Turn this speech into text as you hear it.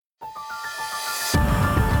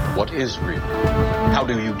What is real? How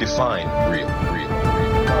do you define real?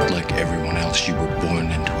 Like everyone else, you were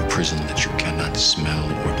born into a prison that you cannot smell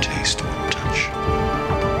or taste or touch.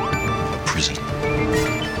 A prison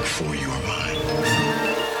for your mind.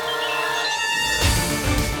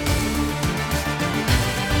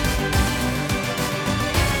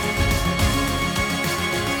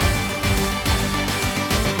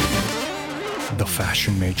 The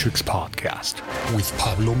Fashion Matrix Podcast with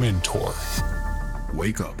Pablo Mentor.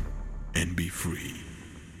 Wake up and be free.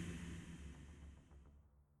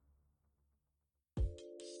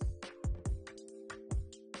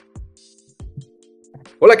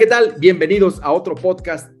 Hola, ¿qué tal? Bienvenidos a otro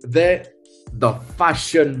podcast de The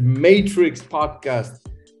Fashion Matrix Podcast.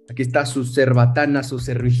 Aquí está su cerbatana, su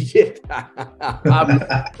servilleta, Pablo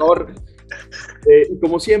Mentor. Y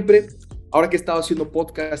como siempre, ahora que he estado haciendo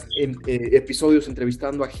podcast en episodios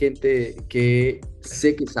entrevistando a gente que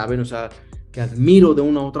sé que saben, o sea, que admiro de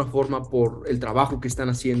una u otra forma por el trabajo que están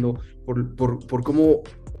haciendo, por cómo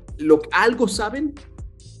algo saben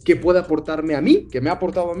que puede aportarme a mí, que me ha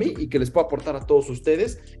aportado a mí y que les puedo aportar a todos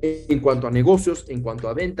ustedes en cuanto a negocios, en cuanto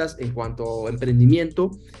a ventas, en cuanto a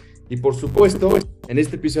emprendimiento. Y por supuesto, en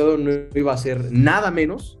este episodio no iba a ser nada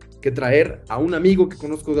menos que traer a un amigo que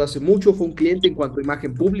conozco desde hace mucho, fue un cliente en cuanto a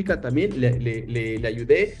imagen pública también, le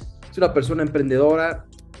ayudé. Es una persona emprendedora,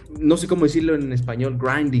 no sé cómo decirlo en español,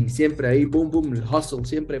 grinding, siempre ahí, boom, boom, el hustle,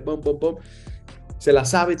 siempre, boom, boom, boom. Se la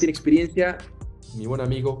sabe, tiene experiencia, mi buen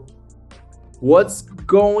amigo. What's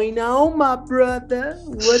going on, my brother?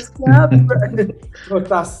 What's up, brother? ¿Cómo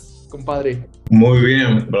estás, compadre? Muy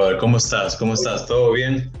bien, brother. ¿Cómo estás? ¿Cómo estás? ¿Todo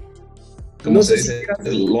bien? ¿Cómo No se sé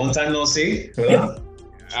dice? Long time no see, ¿verdad?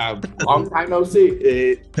 Long time no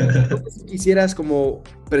see. No sé si quisieras como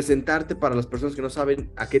presentarte para las personas que no saben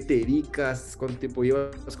a qué te dedicas, cuánto tiempo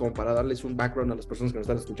llevas, como para darles un background a las personas que nos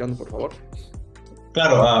están escuchando, por favor.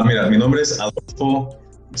 Claro, mira, mi nombre es Adolfo.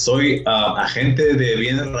 Soy agente de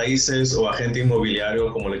bienes raíces o agente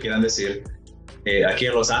inmobiliario, como le quieran decir, aquí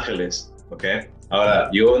en Los Ángeles, ¿ok? Ahora,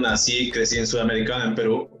 yo nací, crecí en Sudamérica, en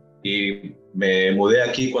Perú, y me mudé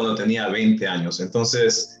aquí cuando tenía 20 años.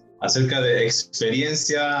 Entonces, acerca de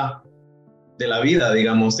experiencia de la vida,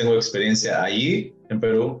 digamos, tengo experiencia allí, en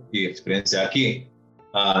Perú, y experiencia aquí.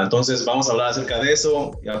 Entonces, vamos a hablar acerca de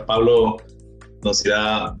eso. Ya Pablo nos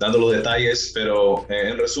irá dando los detalles, pero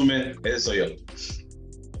en resumen, ese soy yo.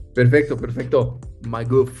 Perfecto. My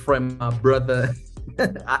good friend, my brother,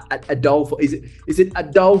 Adolfo. Is it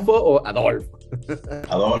Adolfo o Adolfo?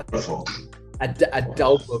 Adolfo.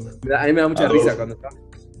 Adolfo. A mí me da mucha risa cuando están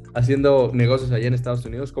haciendo negocios allá en Estados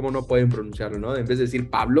Unidos, cómo no pueden pronunciarlo, ¿no? En vez de decir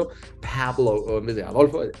Pablo, o en vez de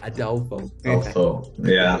Adolfo, Adolfo.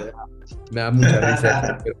 Yeah. Me da mucha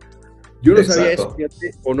risa. Pero yo no sabía eso, Exacto.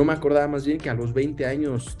 fíjate, o no me acordaba más bien que a los 20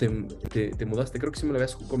 años te mudaste. Creo que sí me lo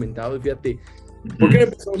habías comentado, y fíjate. ¿Por qué no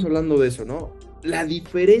empezamos hablando de eso, no? La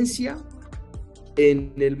diferencia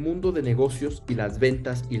en el mundo de negocios y las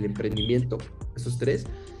ventas y el emprendimiento, esos tres,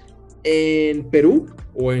 en Perú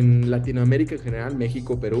o en Latinoamérica en general,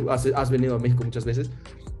 México, Perú, has venido a México muchas veces,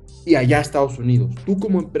 y allá a Estados Unidos. Tú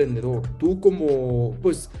como emprendedor, tú como,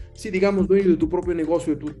 pues, sí, digamos, dueño de tu propio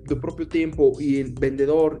negocio, de tu propio tiempo, y el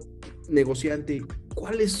vendedor, negociante,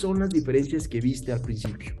 ¿cuáles son las diferencias que viste al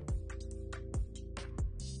principio?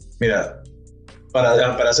 Mira,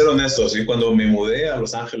 para ser honestos, ¿sí? Cuando me mudé a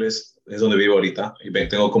Los Ángeles, es donde vivo ahorita, y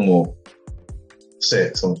tengo como, no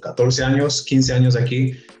sé, son 14 años, 15 años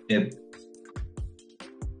aquí.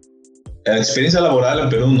 La experiencia laboral en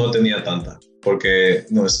Perú no tenía tanta, porque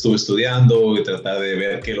no estuve estudiando y tratar de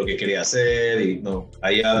ver qué es lo que quería hacer, y no,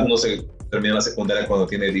 allá uno se termina la secundaria cuando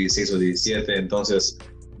tiene 16 o 17, entonces,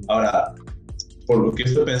 ahora, por lo que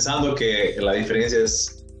estoy pensando, que la diferencia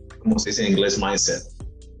es, como se dice en inglés, mindset.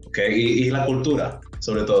 Okay, y la cultura,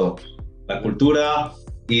 sobre todo. La cultura,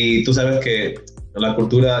 y tú sabes que la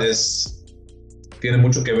cultura tiene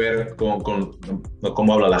mucho que ver con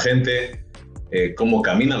cómo habla la gente, cómo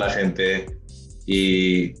camina la gente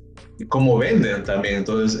y cómo venden también.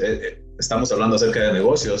 Entonces, estamos hablando acerca de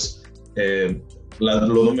negocios. Lo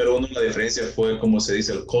número uno, la diferencia fue, como se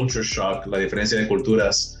dice, el culture shock, la diferencia de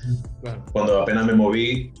culturas. Claro. Cuando apenas me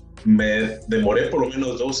moví, me demoré por lo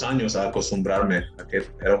menos 2 años a acostumbrarme a que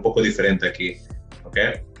era un poco diferente aquí, ¿ok?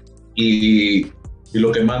 Y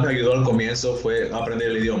lo que más me ayudó al comienzo fue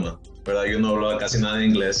aprender el idioma, ¿verdad? Yo no hablaba casi nada de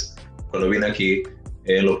inglés cuando vine aquí.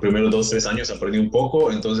 En los primeros 2-3 años aprendí un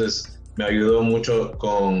poco, entonces me ayudó mucho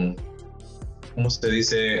con, ¿cómo se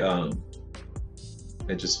dice?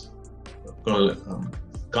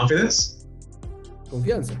 Confidence.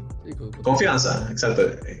 Confianza. Confianza, exacto.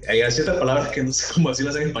 Hay ciertas palabras que no sé cómo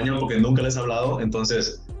decirlas en español porque nunca les he hablado,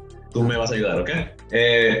 entonces tú me vas a ayudar, ¿ok?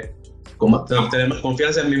 Tener más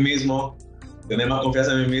confianza en mí mismo,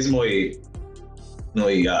 y, no,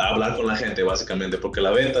 y hablar con la gente, básicamente, porque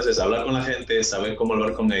la venta es hablar con la gente, saber cómo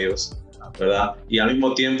hablar con ellos, ¿verdad? Y al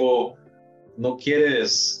mismo tiempo, no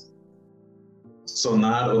quieres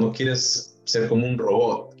sonar o no quieres ser como un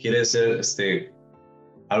robot, quieres ser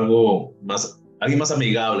alguien más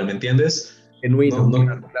amigable, ¿me entiendes? Genuino, No,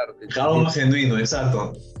 claro, claro. algo más genuino,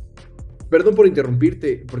 exacto. Perdón por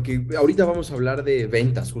interrumpirte, porque ahorita vamos a hablar de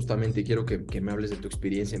ventas, justamente, y quiero que me hables de tu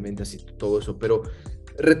experiencia en ventas y todo eso, pero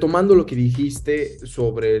retomando lo que dijiste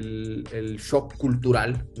sobre el shock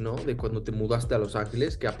cultural, ¿no? De cuando te mudaste a Los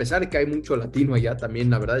Ángeles, que a pesar de que hay mucho latino allá, también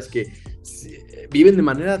la verdad es que viven de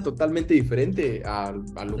manera totalmente diferente a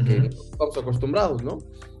lo que estamos acostumbrados, ¿no?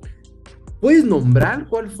 ¿Puedes nombrar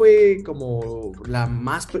cuál fue como la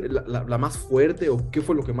más fuerte o qué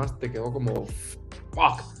fue lo que más te quedó como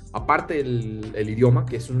fuck? Aparte el idioma,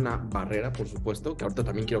 que es una barrera, por supuesto, que ahorita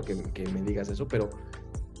también quiero que me digas eso, pero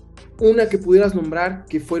una que pudieras nombrar,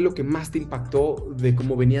 ¿qué fue lo que más te impactó de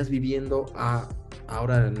cómo venías viviendo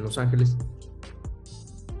ahora en Los Ángeles?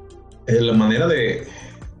 La manera de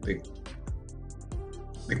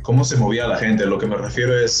cómo se movía la gente, lo que me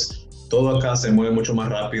refiero es, todo acá se mueve mucho más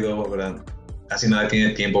rápido, ¿verdad? Casi nadie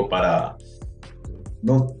tiene tiempo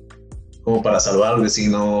no, como para salvar al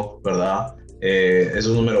vecino, ¿verdad?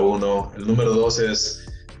 Eso es número uno. El número dos es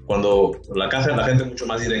cuando la gente es mucho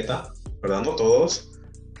más directa, ¿verdad? No todos,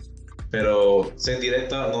 pero ser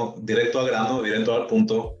directa, no, directo al grano, directo al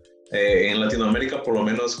punto. En Latinoamérica, por lo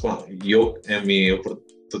menos yo en mi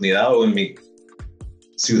oportunidad o en mi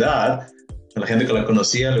ciudad, a la gente que la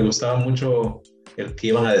conocía le gustaba mucho el que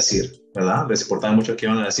iban a decir, ¿verdad? Les importaba mucho el que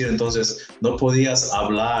iban a decir, entonces no podías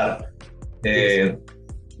hablar,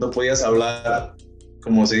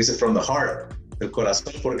 como se dice, from the heart, del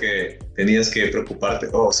corazón, porque tenías que preocuparte,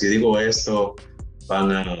 si digo esto,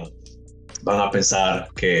 van a pensar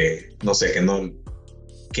que, no sé,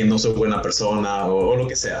 que no soy buena persona o lo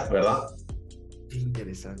que sea, ¿verdad? Qué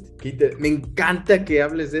interesante. Me encanta que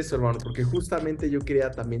hables de eso, hermano, porque justamente yo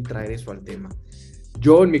quería también traer eso al tema.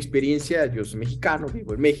 Yo, en mi experiencia, yo soy mexicano,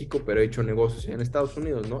 vivo en México, pero he hecho negocios en Estados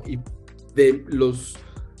Unidos, ¿no? Y de los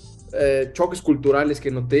choques culturales que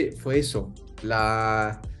noté fue eso,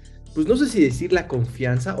 pues no sé si decir la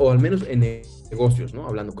confianza, o al menos en negocios, ¿no?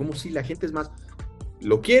 Hablando, como si la gente es más,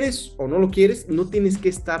 lo quieres o no lo quieres, no tienes que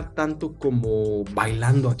estar tanto como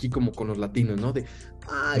bailando aquí como con los latinos, ¿no? De,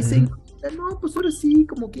 ay, no, pues ahora sí,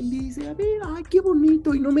 como quien dice, a ver, ay, qué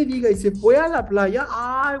bonito, y no me diga, y se fue a la playa,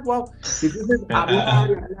 ay, wow. Entonces,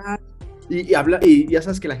 hablar, y ya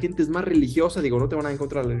sabes que la gente es más religiosa, digo, no te van a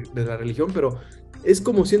encontrar de la religión, pero es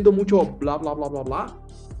como siendo mucho bla, bla, bla, bla, bla,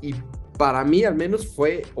 y para mí al menos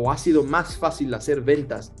fue o ha sido más fácil hacer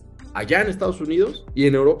ventas allá en Estados Unidos y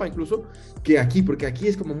en Europa incluso, que aquí, porque aquí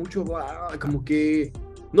es como mucho, como que,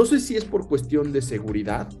 no sé si es por cuestión de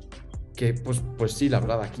seguridad, que pues sí, la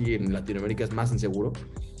verdad, aquí en Latinoamérica es más inseguro.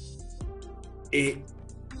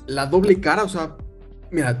 La doble cara, o sea,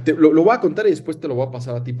 mira, lo voy a contar y después te lo voy a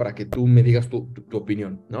pasar a ti para que tú me digas tu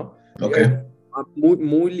opinión, ¿no? Ok. Muy,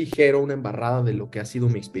 muy ligero, una embarrada de lo que ha sido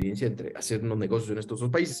mi experiencia entre hacer unos negocios en estos dos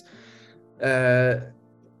países.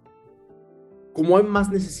 Como hay más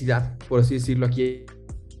necesidad, por así decirlo, aquí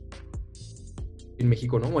en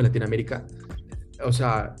México, ¿no? O en Latinoamérica, o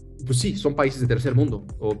sea, pues sí, son países de tercer mundo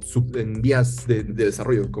o en vías de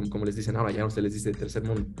desarrollo, como les dicen ahora, ya no se les dice tercer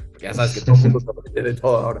mundo, porque ya sabes que todo el mundo está de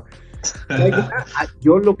todo ahora.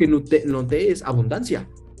 Yo lo que noté es abundancia.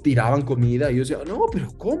 Tiraban comida y yo decía, no, pero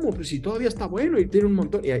 ¿cómo? Pues si todavía está bueno y tiene un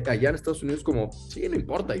montón. Y allá en Estados Unidos como, sí, no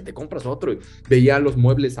importa, y te compras otro. Y veía los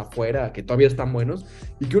muebles afuera que todavía están buenos.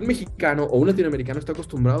 Y que un mexicano o un latinoamericano está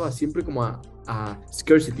acostumbrado a siempre como a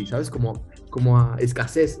scarcity, ¿sabes? Como a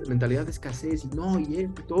escasez, mentalidad de escasez, y no, y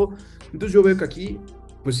esto y todo. Entonces yo veo que aquí,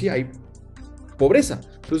 pues sí, hay pobreza.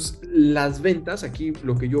 Entonces, las ventas, aquí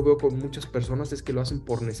lo que yo veo con muchas personas es que lo hacen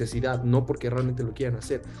por necesidad, no porque realmente lo quieran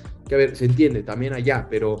hacer. Que a ver, se entiende también allá,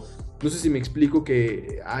 pero no sé si me explico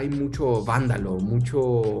que hay mucho vándalo,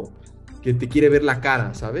 mucho que te quiere ver la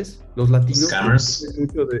cara, ¿sabes? Los latinos Scammers.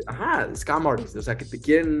 mucho de, scam artists, o sea, que te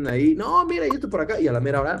quieren ahí, no, mira, y esto por acá, y a la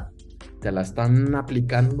mera hora te la están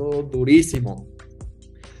aplicando durísimo.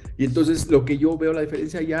 Y entonces lo que yo veo la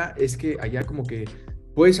diferencia allá es que allá como que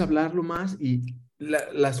puedes hablarlo más y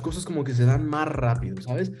las cosas como que se dan más rápido,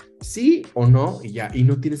 ¿sabes? Sí o no y ya, y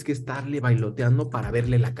no tienes que estarle bailoteando para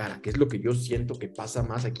verle la cara, que es lo que yo siento que pasa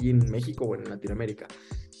más aquí en México o en Latinoamérica.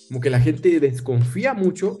 Como que la gente desconfía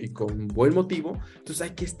mucho y con buen motivo, entonces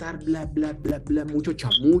hay que estar bla, bla, bla, bla, mucho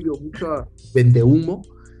chamullo, mucho vendehumo.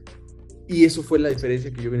 Y eso fue la diferencia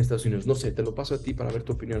que yo vi en Estados Unidos. No sé, te lo paso a ti para ver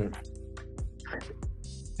tu opinión.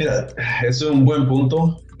 Mira, es un buen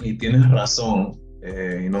punto y tienes razón.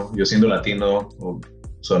 Yo siendo latino o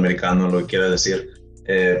sudamericano, lo que quiera decir,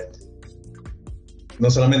 no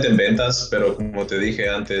solamente en ventas, pero como te dije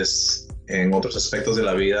antes, en otros aspectos de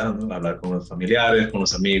la vida, ¿no? Hablar con los familiares, con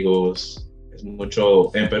los amigos. Es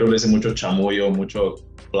mucho, en Perú le dicen mucho chamullo, mucho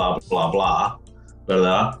bla, bla, bla,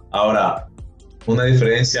 ¿verdad? Ahora, una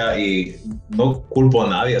diferencia, y no culpo a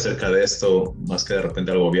nadie acerca de esto, más que de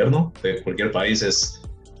repente al gobierno de cualquier país, es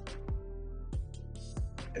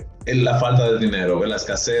la falta de dinero, la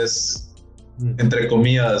escasez, entre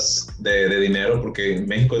comillas, de dinero, porque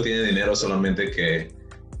México tiene dinero solamente que,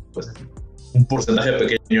 pues, un porcentaje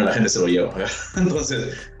pequeño la gente se lo lleva.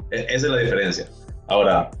 Entonces, esa es la diferencia.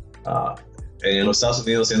 Ahora, en los Estados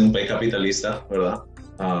Unidos, siendo un país capitalista, ¿verdad?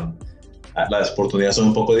 Las oportunidades son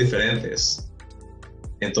un poco diferentes.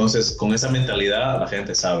 Entonces, con esa mentalidad, la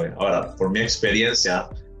gente sabe. Ahora, por mi experiencia,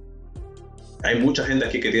 hay mucha gente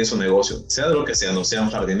aquí que tiene su negocio, sea de lo que sea, no sea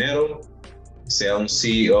un jardinero, sea un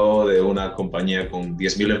CEO de una compañía con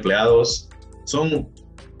 10,000 empleados, son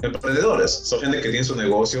emprendedores, son gente que tiene su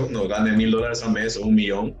negocio, no gane $1,000 al mes o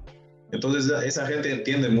 1,000,000. Entonces, esa gente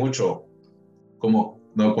entiende mucho como,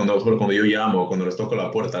 no, cuando yo llamo, cuando les toco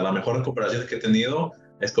la puerta, la mejor cooperación que he tenido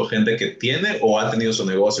es con gente que tiene o ha tenido su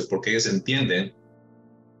negocio, porque ellos entienden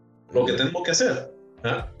lo que tenemos que hacer,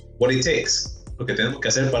 ¿eh? What it takes, lo que tenemos que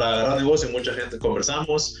hacer para agarrar negocio. Mucha gente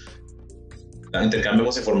conversamos,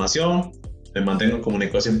 intercambiamos información, me mantengo en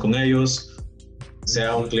comunicación con ellos,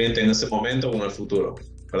 sea un cliente en este momento o en el futuro,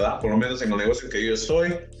 ¿verdad? Por lo menos en el negocio que yo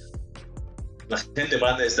estoy, la gente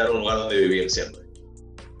va a necesitar un lugar donde vivir siempre.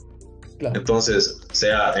 Claro. Entonces,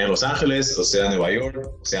 sea en Los Ángeles, o sea en Nueva York,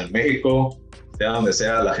 o sea en México, sea donde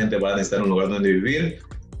sea, la gente va a necesitar un lugar donde vivir.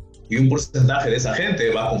 Y un porcentaje de esa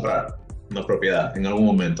gente va a comprar una propiedad en algún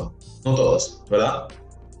momento. No todos, ¿verdad?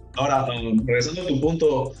 Ahora, regresando a tu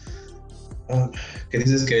punto, que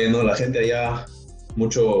dices que no, la gente allá,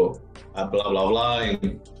 mucho bla, bla, bla,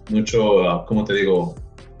 y mucho, ¿cómo te digo?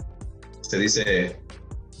 Se dice...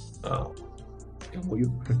 Chamullo.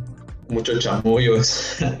 Mucho chamullo,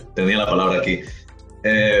 tenía la palabra aquí.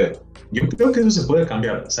 Yo creo que eso se puede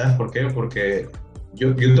cambiar. ¿Sabes por qué? Porque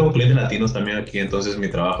yo tengo clientes latinos también aquí, entonces mi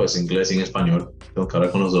trabajo es inglés y en español, tengo que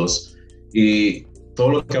hablar con los dos. Y todo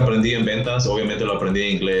lo que aprendí en ventas, obviamente lo aprendí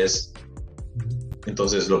en inglés,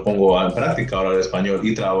 entonces lo pongo en práctica ahora en español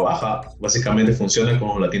y trabaja, básicamente funciona con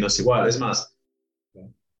los latinos igual. Es más,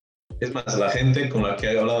 la gente con la que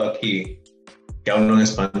he hablado aquí, que hablan en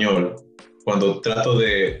español, cuando trato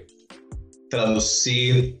de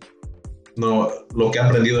traducir lo que he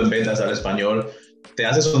aprendido en ventas al español, te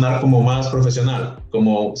hace sonar como más profesional,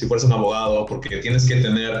 como si fueras un abogado, porque tienes que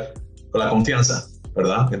tener la confianza,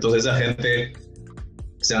 ¿verdad? Entonces esa gente,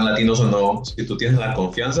 sean latinos o no, si tú tienes la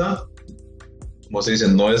confianza, como se dice,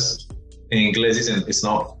 no es, en inglés dicen, it's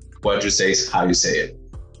not what you say, it's how you say it,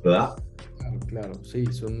 ¿verdad? Claro, sí,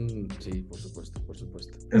 sí, por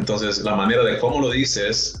supuesto. Entonces la manera de cómo lo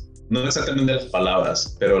dices, no exactamente las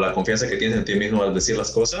palabras, pero la confianza que tienes en ti mismo al decir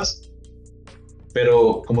las cosas.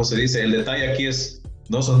 Pero, como se dice, el detalle aquí es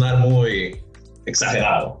no sonar muy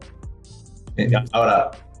exagerado.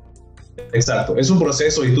 Ahora, exacto, es un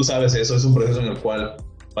proceso y tú sabes eso, es un proceso en el cual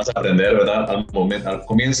vas a aprender, ¿verdad? Al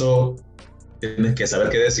comienzo tienes que saber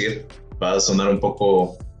qué decir, vas a sonar un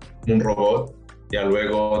poco como un robot, ya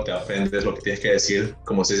luego te aprendes lo que tienes que decir,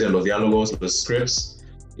 como se dice, los diálogos, los scripts,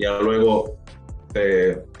 ya luego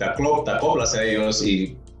te acoplas a ellos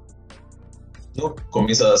y ¿no?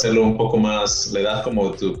 Comienzas a hacerlo un poco más, le das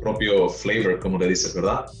como tu propio flavor, como le dices,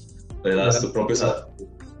 ¿verdad? Le das tu propio...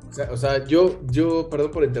 O sea, yo,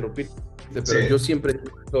 perdón por interrumpirte, pero sí. Yo siempre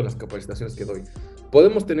digo en todas las capacitaciones que doy,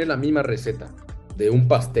 podemos tener la misma receta de un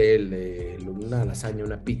pastel, de una lasaña,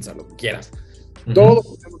 una pizza, lo que quieras.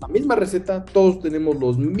 Todos tenemos la misma receta, todos tenemos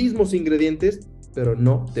los mismos ingredientes, pero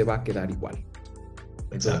no te va a quedar igual.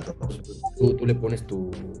 Exacto. Tú le pones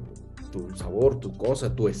tu sabor, tu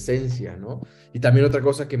cosa, tu esencia, ¿no? Y también otra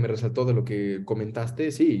cosa que me resaltó de lo que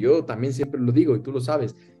comentaste, sí, yo también siempre lo digo y tú lo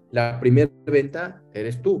sabes, la primera venta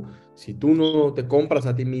eres tú. Si tú no te compras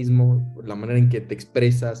a ti mismo, la manera en que te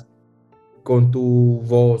expresas, con tu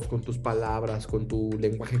voz, con tus palabras, con tu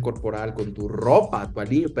lenguaje corporal, con tu ropa, tu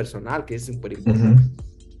alineo personal, que es súper importante.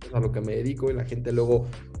 Es a lo que me dedico y la gente luego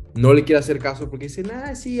no le quiere hacer caso porque dicen,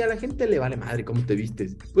 sí, a la gente le vale madre cómo te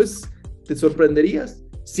vistes. Pues te sorprenderías.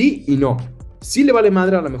 Sí y no. sí le vale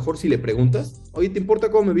madre, a lo mejor si le preguntas, oye, ¿te importa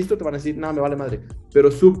cómo me he visto? Te van a decir, no, me vale madre.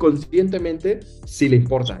 Pero subconscientemente sí le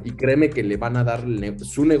importa. Y créeme que le van a dar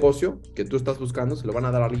su negocio que tú estás buscando, se lo van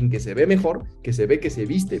a dar a alguien que se ve mejor, que se ve que se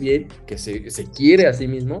viste bien, que se quiere a sí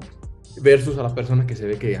mismo, versus a la persona que se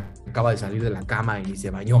ve que acaba de salir de la cama y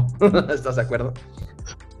se bañó. ¿Estás de acuerdo?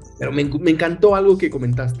 Pero me encantó algo que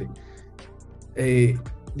comentaste.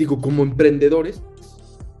 Digo, como emprendedores,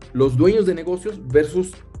 los dueños de negocios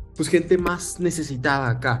versus pues gente más necesitada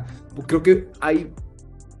acá. Creo que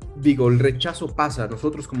digo, el rechazo pasa.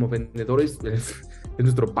 Nosotros como vendedores es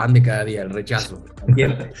nuestro pan de cada día, el rechazo.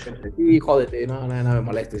 Siempre. Sí, jódete, no me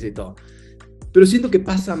molestes y todo. Pero siento que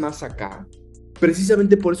pasa más acá.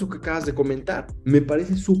 Precisamente por eso que acabas de comentar. Me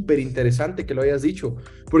parece súper interesante que lo hayas dicho,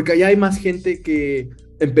 porque allá hay más gente que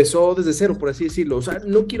empezó desde cero, por así decirlo. O sea,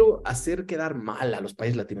 no quiero hacer quedar mal a los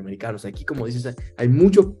países latinoamericanos. Aquí, como dices, hay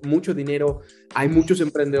mucho dinero, hay muchos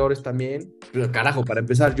emprendedores también. Pero carajo, para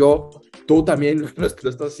empezar, tú también lo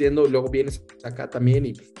estás haciendo, luego vienes acá también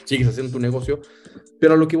y sigues haciendo tu negocio.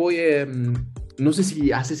 Pero a lo que voy, no sé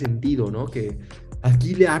si hace sentido, ¿no? Que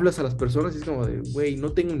aquí le hablas a las personas y es como de, güey,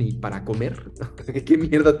 no tengo ni para comer. ¿Qué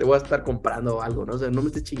mierda te voy a estar comprando algo, no? O sea, no me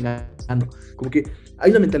estés chingando. Como que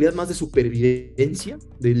hay una mentalidad más de supervivencia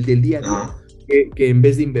del día a día que en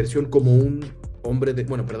vez de inversión como un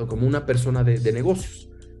como una persona de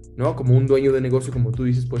negocios, ¿no? Como un dueño de negocio, como tú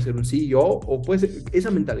dices, puede ser un CEO o puede ser,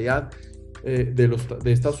 esa mentalidad de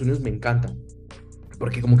Estados Unidos me encanta.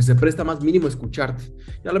 Porque como que se presta más mínimo a escucharte.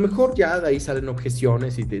 Y a lo mejor ya de ahí salen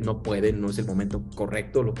objeciones y no pueden, no es el momento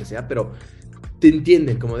correcto, lo que sea, pero te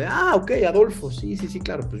entienden como de, ok, Adolfo, sí,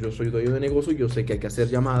 claro, pues yo soy dueño de negocio, yo sé que hay que hacer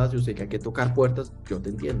llamadas, yo sé que hay que tocar puertas, yo te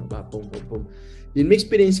entiendo, va, pum, pum, pum. Y en mi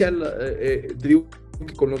experiencia, te digo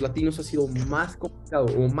que con los latinos ha sido más complicado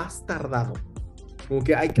o más tardado. Como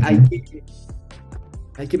que hay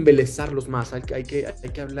que embelezarlos más, hay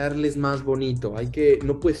que hablarles más bonito,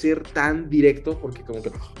 no puede ser tan directo porque como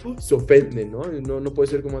que se ofenden, ¿no? No puede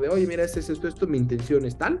ser como de, oye, mira, esto, mi intención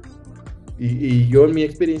es tal. Y yo en mi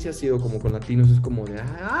experiencia ha sido como con latinos, es como de,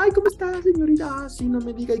 ay, ¿cómo está, señorita? Sí, no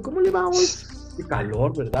me diga, ¿y cómo le va hoy? Qué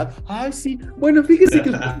calor, ¿verdad? Ay, sí, bueno, fíjese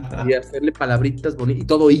que y hacerle palabritas bonitas y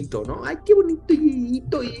todo hito, ¿no? Ay, qué bonito, y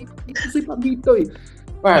yo soy Pablito,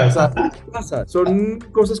 bueno, o sea, pasa, son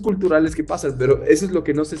cosas culturales que pasan, pero eso es lo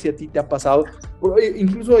que no sé si a ti te ha pasado,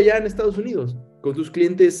 incluso allá en Estados Unidos, con tus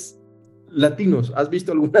clientes latinos, ¿has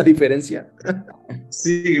visto alguna diferencia?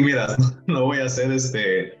 Sí, mira, no voy a ser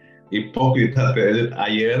hipócrita, pero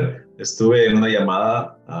ayer estuve en una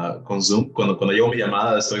llamada con Zoom. Cuando llevo mi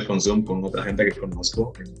llamada estoy con Zoom con otra gente que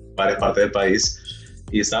conozco en varias partes del país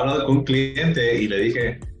y estaba hablando con un cliente y le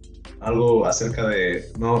dije algo acerca de,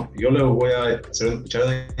 no, yo le voy a echar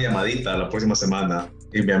una llamadita la próxima semana.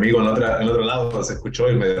 Y mi amigo en el otro lado se escuchó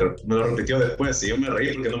y me lo repitió después y yo me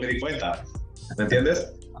reí porque no me di cuenta. ¿Me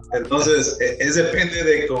entiendes? Entonces, depende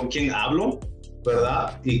de con quién hablo,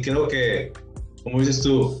 ¿verdad? Y creo que, como dices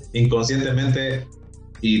tú, inconscientemente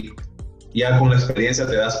y ya con la experiencia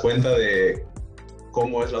te das cuenta de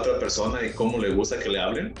cómo es la otra persona y cómo le gusta que le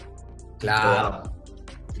hablen. Claro.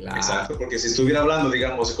 Exacto, porque si estuviera hablando,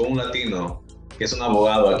 digamos, con un latino que es un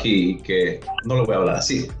abogado aquí y que no lo voy a hablar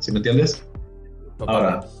así, ¿sí me entiendes?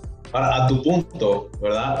 Ahora, a tu punto,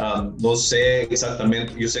 ¿verdad? No sé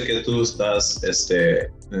exactamente, yo sé que tú estás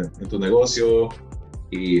en tu negocio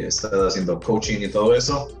y estás haciendo coaching y todo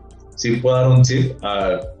eso. Si puedo dar un tip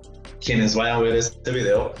a quienes vayan a ver este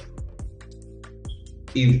video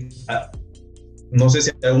y no sé si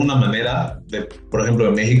hay alguna manera de, por ejemplo,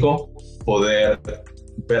 en México, poder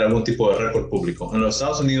ver algún tipo de récord público. En los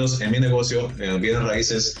Estados Unidos, en mi negocio, en bienes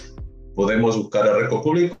raíces, podemos buscar el récord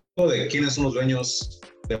público de quiénes son los dueños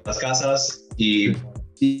de las casas y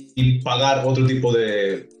pagar otro tipo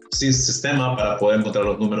de sistema para poder encontrar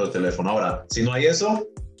los números de teléfono. Ahora, si no hay eso,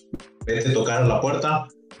 vete a tocar la puerta,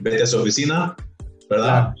 vete a su oficina,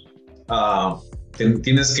 ¿verdad?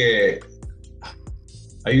 Tienes que...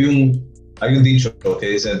 Hay un dicho que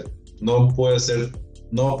dice, no puedes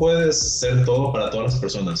ser todo para todas las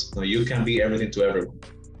personas. No, you can be everything to everyone.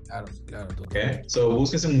 Claro. Okay? So,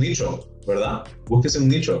 búsquese un nicho, ¿verdad? Búsquese un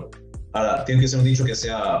nicho. Ahora, tiene que ser un nicho que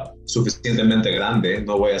sea suficientemente grande.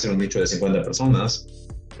 No voy a hacer un nicho de 50 personas,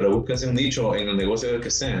 pero búsquese un nicho en el negocio del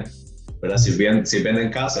que sea, ¿verdad? Si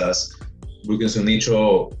venden casas, búsquese un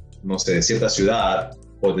nicho, no sé, de cierta ciudad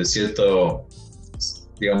o de cierto,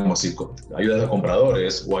 digamos, si ayudas a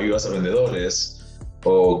compradores o ayudas a vendedores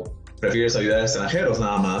o prefieres ayudar a extranjeros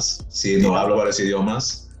nada más, si no hablo varios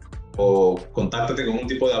idiomas, o contáctate con un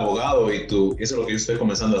tipo de abogado y eso es lo que yo estoy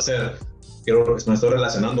comenzando a hacer. Me estoy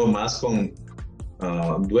relacionando más con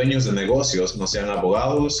dueños de negocios, no sean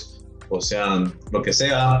abogados o sean lo que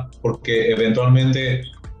sea, porque eventualmente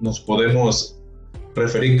nos podemos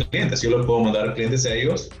referir clientes. Yo le puedo mandar clientes a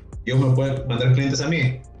ellos, ellos me pueden mandar clientes a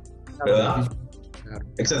mí, Claro, ¿verdad? claro.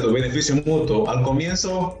 Exacto, beneficio mutuo. Al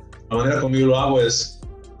comienzo, la manera como yo lo hago es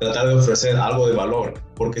tratar de ofrecer algo de valor,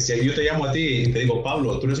 porque si yo te llamo a ti y te digo,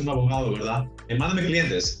 Pablo, tú eres un abogado, ¿verdad? Mándame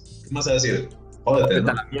clientes, ¿qué más vas a decir? Jódete, Vete ¿no?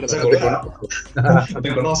 a la mierda, O sea, no te conozco.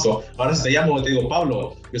 te conozco. Ahora si te llamo y te digo,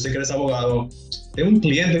 Pablo, yo sé que eres abogado, tengo un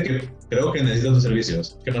cliente que creo que necesita tus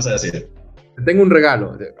servicios. ¿Qué más vas a decir? Te tengo un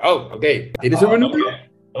regalo. Oh, ok. ¿Tienes un minuto?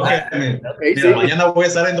 Ok, Ok, mira, sí. mañana voy a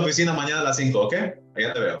estar en tu oficina mañana a las 5, ¿ok?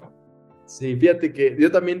 Allá te veo. Sí, fíjate que yo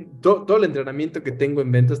también, todo el entrenamiento que tengo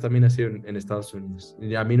en ventas también ha sido en Estados Unidos.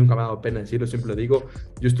 Y a mí nunca me ha dado pena decirlo, siempre lo digo.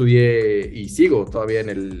 Yo estudié y sigo todavía en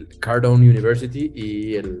el Cardone University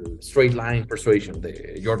y el Straight Line Persuasion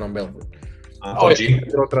de Jordan Belfort. OG.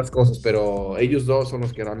 Obviamente otras cosas, pero ellos dos son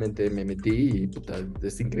los que realmente me metí y puta,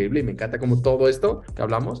 es increíble y me encanta como todo esto que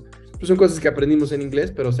hablamos, pues son cosas que aprendimos en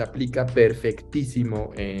inglés, pero se aplica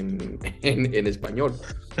perfectísimo en español.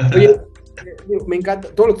 Oye, me encanta,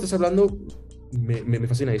 todo lo que estás hablando me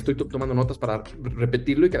fascina y estoy tomando notas para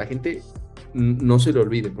repetirlo y que la gente no se le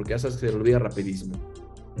olvide, porque ya sabes que se le olvida rapidísimo.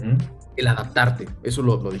 Ujú. El adaptarte, eso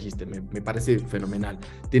lo dijiste, me parece fenomenal.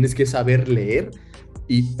 Tienes que saber leer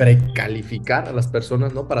y precalificar a las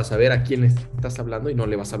personas, ¿no? Para saber a quién estás hablando y no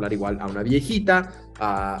le vas a hablar igual a una viejita,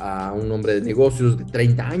 a un hombre de negocios de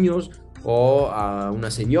 30 años o a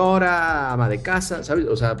una señora, ama de casa, ¿sabes?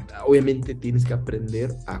 O sea, obviamente tienes que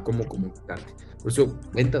aprender a cómo comunicarte. Por eso,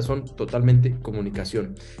 ventas son totalmente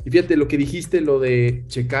comunicación. Y fíjate lo que dijiste, lo de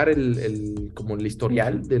checar como el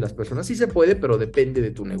historial de las personas, sí se puede, pero depende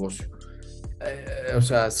de tu negocio. O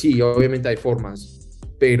sea, sí, obviamente hay formas,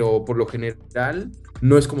 pero por lo general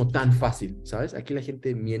no es como tan fácil, ¿sabes? Aquí la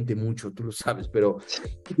gente miente mucho, tú lo sabes, pero sí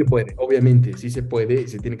se puede, obviamente, sí se puede,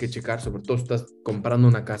 se tiene que checar, sobre todo si estás comprando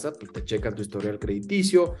una casa, pues te checan tu historial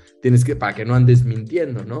crediticio, tienes que, para que no andes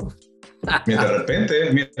mintiendo, ¿no? Mira, de repente,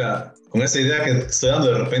 mira, con esta idea que estoy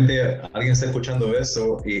dando, de repente alguien está escuchando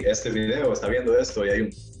eso y este video está viendo esto y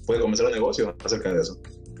puede comenzar un negocio acerca de eso.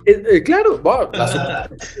 Claro, bueno, las oportunidades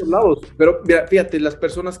de todos lados, pero mira, fíjate, las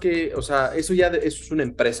personas que, o sea, eso es una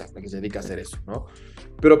empresa la que se dedica a hacer eso, ¿no?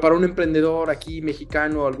 Pero para un emprendedor aquí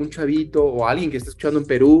mexicano, algún chavito o alguien que está escuchando en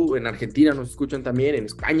Perú, en Argentina nos escuchan también, en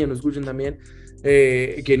España nos escuchan también,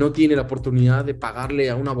 que no tiene la oportunidad de pagarle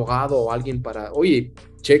a un abogado o a alguien para, oye,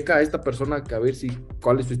 checa a esta persona que a ver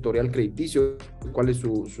cuál es su historial crediticio, cuál es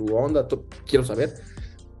su onda, quiero saber.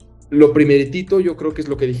 Lo primeritito yo creo que es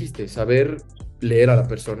lo que dijiste, saber leer a la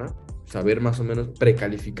persona, saber más o menos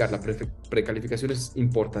precalificar. La precalificación es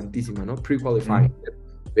importantísima, ¿no? Pre-qualifying.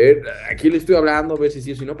 Ver a quién le estoy hablando, ver si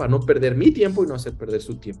sí o si no, para no perder mi tiempo y no hacer perder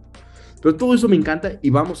su tiempo. Pero todo eso me encanta y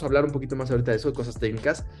vamos a hablar un poquito más ahorita de eso, de cosas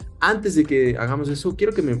técnicas. Antes de que hagamos eso,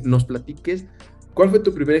 quiero que nos platiques cuál fue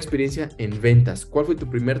tu primera experiencia en ventas. ¿Cuál fue tu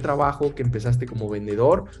primer trabajo que empezaste como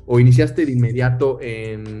vendedor o iniciaste de inmediato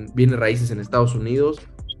en bienes raíces en Estados Unidos?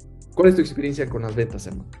 ¿Cuál es tu experiencia con las ventas,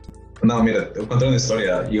 hermano? No, mira, te voy a contar una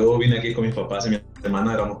historia. Yo vine aquí con mis papás y mi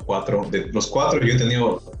hermana, éramos 4. De los 4 yo he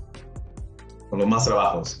tenido los más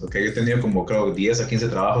trabajos, ¿ok? Yo he tenido como creo 10 a 15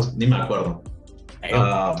 trabajos, ni me acuerdo.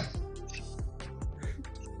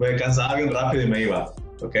 Me cansaba bien rápido y me iba,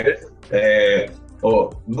 ¿ok?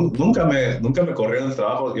 Nunca me corrieron del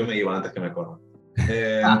trabajo, yo me iba antes que me corran.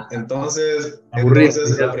 Entonces, Aburrido.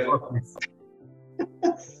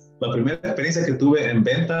 La primera experiencia que tuve en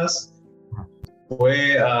ventas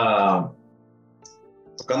fue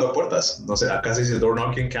tocando puertas. No sé, acá se dice door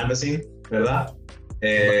knocking, canvassing, ¿verdad?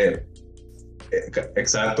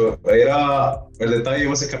 Exacto. El detalle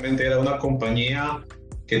básicamente era una compañía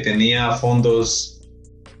que tenía fondos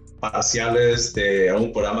parciales de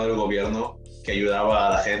un programa del gobierno que ayudaba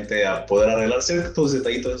a la gente a poder arreglar ciertos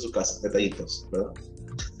detallitos en su casa, detallitos, ¿verdad?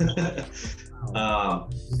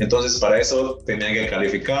 Entonces para eso tenía que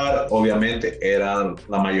calificar, obviamente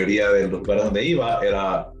la mayoría de los lugares donde iba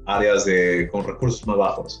era áreas con recursos más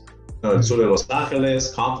bajos, ¿no? El sur de Los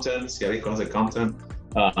Ángeles, Compton, si alguien conoce Compton,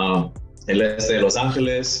 el este de Los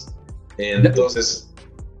Ángeles. Entonces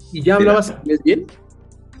 ¿y ya hablabas inglés bien?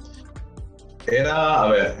 Era,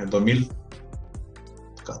 a ver, en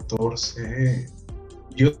 2014,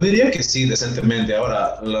 yo diría que sí, decentemente.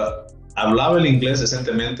 Ahora, hablaba el inglés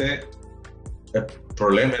decentemente. El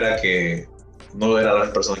problema era que no era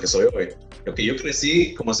la persona que soy hoy. Lo que yo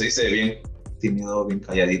crecí, como se dice, bien tímido, bien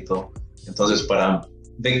calladito. Entonces,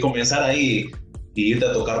 de comenzar ahí y irte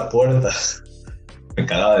a tocar puertas, me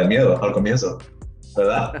cagaba de miedo al comienzo,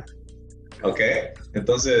 ¿verdad? Ok,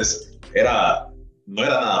 entonces no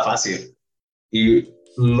era nada fácil. Y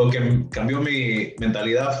lo que cambió mi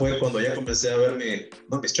mentalidad fue cuando ya comencé a ver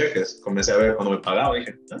mis cheques, comencé a ver cuando me pagaba,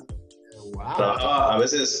 dije, Wow. trabajaba a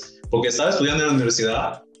veces, porque estaba estudiando en la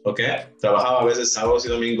universidad, ¿ok? Trabajaba a veces sábados y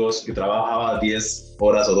domingos y trabajaba 10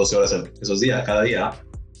 horas o 12 horas esos días, cada día,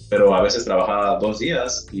 pero a veces trabajaba 2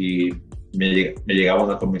 días y me llegaba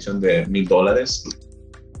una comisión de $1,000.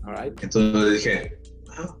 All right. Entonces dije,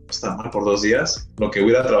 no está mal por 2 días, lo que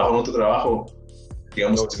hubiera trabajado en otro trabajo,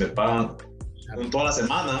 digamos, si me pagan toda la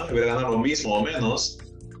semana, hubiera ganado lo mismo o menos,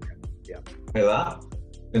 ¿verdad?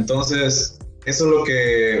 Entonces, eso es lo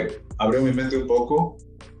que abrió mi mente un poco.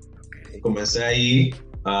 Comencé ahí,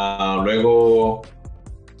 luego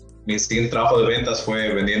mi siguiente trabajo de ventas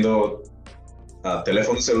fue vendiendo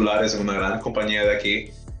teléfonos celulares en una gran compañía de aquí.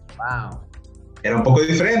 Wow. Era un poco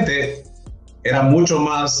diferente, era mucho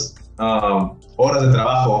más horas de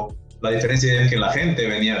trabajo. La diferencia es que la gente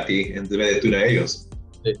venía a ti en vez de tú ir a ellos.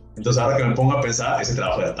 Sí. Entonces ahora que me pongo a pensar, ese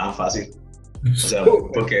trabajo era tan fácil. O sea,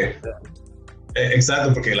 porque,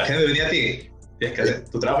 exacto, porque la gente venía a ti. Tienes que hacer,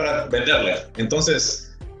 tu trabajo era venderle.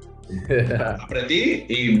 Entonces, aprendí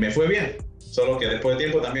y me fue bien. Solo que después de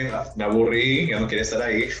tiempo también me aburrí, ya no quería estar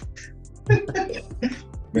ahí.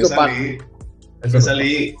 me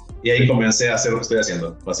salí y ahí comencé a hacer lo que estoy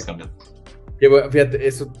haciendo, básicamente. Fíjate,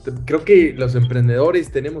 creo que los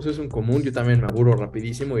emprendedores tenemos eso en común. Yo también me aburro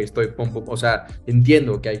rapidísimo y estoy o sea,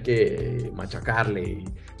 entiendo que hay que machacarle y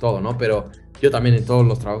todo, ¿no? Pero yo también en todos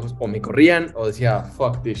los trabajos o me corrían o decía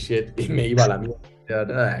fuck this shit y me iba a la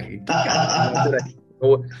mierda.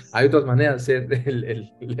 Hay otras maneras de hacer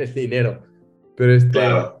el dinero. Pero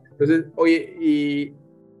Claro. entonces, oye, y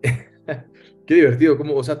qué divertido,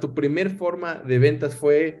 como, o sea, tu primer forma de ventas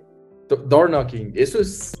fue door knocking. Eso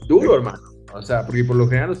es duro, hermano. O sea, porque por lo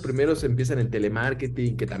general los primeros empiezan en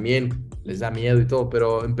telemarketing, que también les da miedo y todo,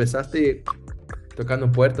 pero empezaste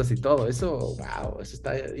tocando puertas y todo. Eso, wow, eso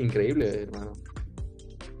está increíble, hermano.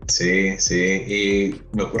 Sí, sí. Y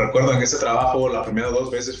me recuerdo en ese trabajo, las primeras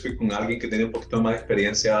 2 veces fui con alguien que tenía un poquito más de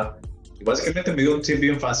experiencia. Y básicamente me dio un tip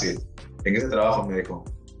bien fácil. En ese trabajo me dijo,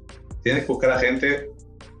 tienes que buscar a gente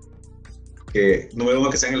que, número uno,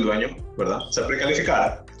 que sean el dueño, ¿verdad? O sea,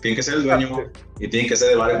 precalificar. Tienen que ser el dueño y tienen que ser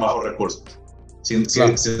de varios bajos recursos. Si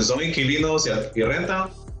son inquilinos y rentan,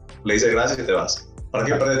 le dices gracias y te vas. ¿Para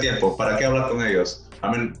qué perder tiempo? ¿Para qué hablar con ellos?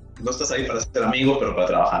 No estás ahí para ser amigo, pero para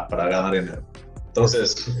trabajar, para ganar dinero.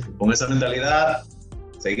 Entonces, con esa mentalidad,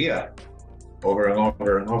 seguía. Over and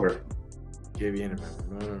over and over. Qué bien, hermano.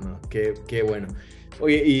 No. Qué bueno.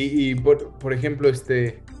 Oye, y por ejemplo,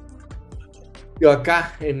 yo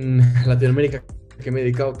acá en Latinoamérica, que me he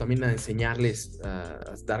dedicado también a enseñarles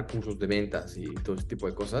a dar cursos de ventas y todo ese tipo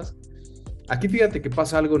de cosas. Aquí fíjate que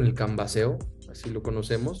pasa algo en el canvaseo, así lo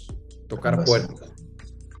conocemos, tocar puertas.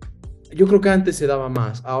 Yo creo que antes se daba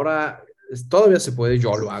más, ahora todavía se puede,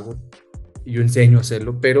 yo lo hago y yo enseño a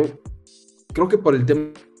hacerlo, pero creo que por el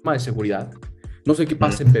tema de seguridad, no sé qué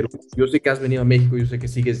pasa en Perú, yo sé que has venido a México, yo sé que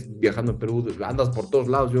sigues viajando en Perú, andas por todos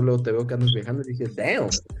lados, yo luego te veo que andas viajando y dije, damn,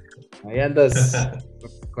 ahí andas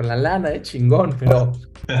con la lana, chingón, pero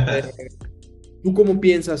 ¿tú cómo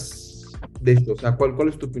piensas de esto? O sea, ¿cuál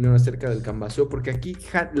es tu opinión acerca del canvaseo? Porque aquí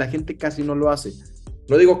la gente casi no lo hace.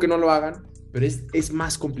 No digo que no lo hagan, pero es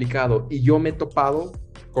más complicado. Y yo me he topado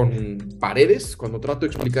con paredes cuando trato de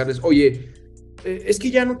explicarles, oye, es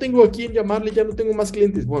que ya no tengo a quién llamarle, ya no tengo más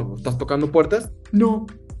clientes. Bueno, ¿estás tocando puertas? No.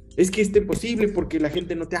 Es que es imposible porque la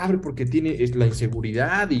gente no te abre porque tiene la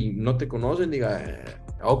inseguridad y no te conocen. Diga,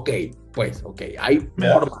 ok, hay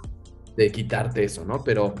forma de quitarte eso, ¿no?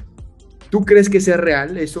 Pero ¿tú crees que sea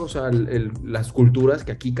real eso? O sea, las culturas,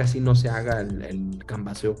 que aquí casi no se haga el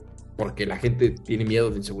canvaseo porque la gente tiene miedo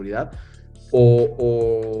de inseguridad.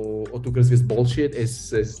 ¿O tú crees que es bullshit?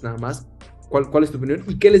 ¿Es nada más? ¿Cuál es tu opinión?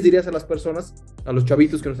 ¿Y qué les dirías a las personas, a los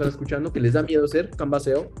chavitos que nos están escuchando, que les da miedo hacer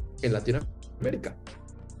canvaseo en Latinoamérica?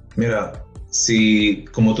 Mira, si,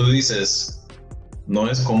 como tú dices,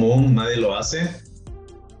 no es común, nadie lo hace,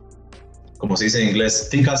 como se dice en inglés,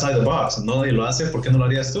 think outside the box, nadie lo hace, ¿por qué no lo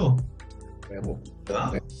harías tú?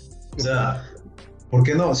 ¿Verdad? O sea, ¿por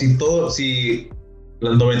qué no? Si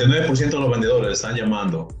el 99% de los vendedores están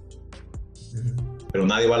llamando, pero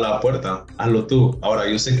nadie va a la puerta, hazlo tú. Ahora,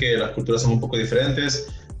 yo sé que las culturas son un poco diferentes.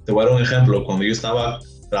 Te voy a dar un ejemplo. Cuando yo estaba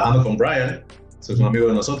trabajando con Brian, es un amigo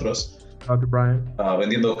de nosotros,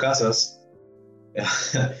 vendiendo casas,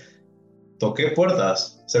 toqué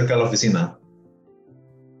puertas cerca de la oficina.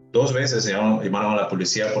 2 veces llamaron a la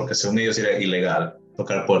policía porque según ellos era ilegal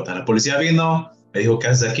tocar puertas. La policía vino, me dijo, ¿qué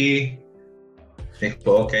haces aquí? Me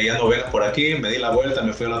dijo, ok, ya no vengas por aquí. Me di la vuelta,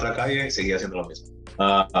 me fui a la otra calle y seguí haciendo lo mismo.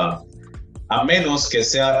 A menos que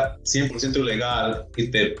sea 100% ilegal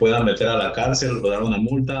y te puedan meter a la cárcel o dar una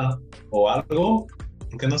multa o algo,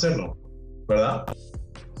 ¿por qué no hacerlo? ¿Verdad?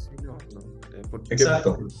 Sí, no. Porque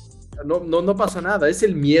Exacto. no pasa nada. Es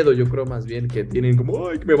el miedo, yo creo, más bien, que tienen como,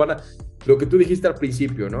 ay, que me van a. Lo que tú dijiste al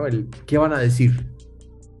principio, ¿no? ¿Qué van a decir?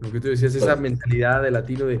 Lo que tú decías, esa Pues, mentalidad de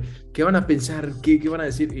latino de qué van a pensar, qué van a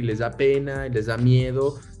decir, y les da pena, y les da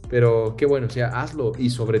miedo, pero qué bueno, o sea, hazlo. Y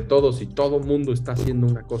sobre todo, si todo mundo está haciendo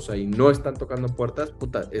una cosa y no están tocando puertas,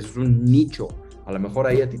 puta, es un nicho. A lo mejor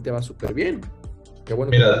ahí a ti te va súper bien. Qué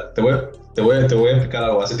bueno que mira, te voy a explicar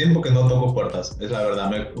algo. Hace tiempo que no toco puertas, es la verdad.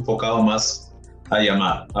 Me he enfocado más a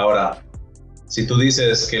llamar. Ahora, si tú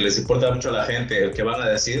dices que les importa mucho a la gente el que van a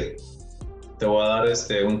decir, te voy a dar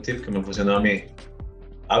un tip que me funcionó a mí.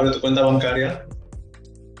 Abre tu cuenta bancaria,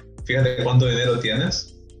 fíjate cuánto dinero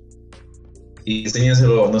tienes y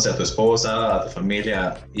enséñaselo, no sé, a tu esposa, a tu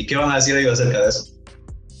familia. ¿Y qué van a decir ellos acerca de eso?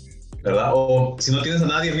 ¿Verdad? O si no tienes a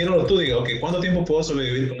nadie, míralo tú, diga, ok, ¿cuánto tiempo puedo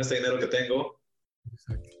sobrevivir con este dinero que tengo?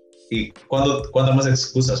 ¿Y cuántas más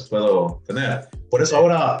excusas puedo tener? Por eso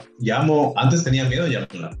ahora llamo, antes tenía miedo de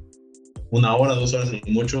llamar. 1 hora, 2 horas,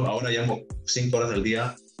 mucho. Ahora llamo 5 horas al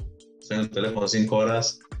día. Estoy en el teléfono 5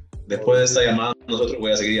 horas. Después de esta llamada, nosotros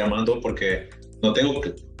voy a seguir llamando porque no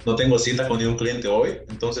tengo cita con ningún cliente hoy.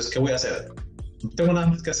 Entonces, ¿qué voy a hacer? No tengo nada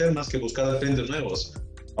más que hacer más que buscar clientes nuevos.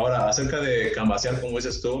 Ahora, acerca de canvasear, como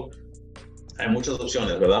dices tú, hay muchas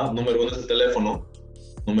opciones, ¿verdad? Número 1 es el teléfono.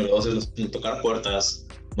 Número 2 es tocar puertas.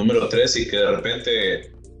 Número 3, y que de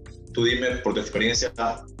repente tú dime por tu experiencia,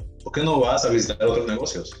 ¿por qué no vas a visitar otros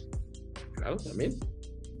negocios? claro, también.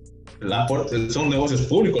 Son negocios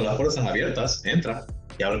públicos, las puertas están abiertas, entra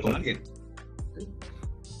y habla con alguien.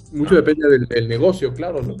 Mucho ¿No? depende del negocio,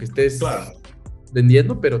 claro, lo que estés Claro,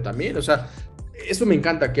 vendiendo, pero también, o sea, eso me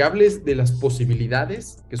encanta, que hables de las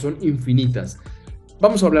posibilidades que son infinitas.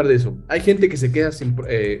 Vamos a hablar de eso. Hay gente que se queda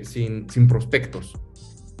sin prospectos.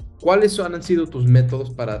 ¿Cuáles han sido tus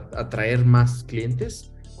métodos para atraer más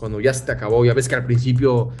clientes? Cuando ya se te acabó, ya ves que al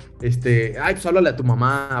principio, ay, pues háblale a tu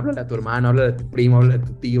mamá, háblale a tu hermano, háblale a tu primo, háblale a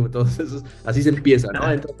tu tío, todos esos, así se empieza,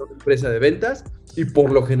 ¿no? Entras a una empresa de ventas y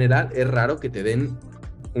por lo general es raro que te den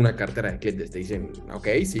una cartera de clientes. Te dicen, ok,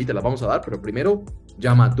 sí, te la vamos a dar, pero primero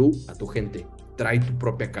llama tú a tu gente, trae tu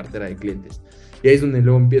propia cartera de clientes. Y ahí es donde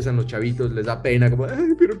luego empiezan los chavitos, les da pena, como,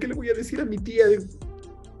 ay, pero ¿qué le voy a decir a mi tía?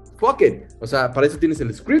 Fuck it. O sea, para eso tienes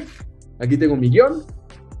el script. Aquí tengo mi guión,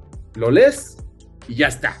 lo lees y ya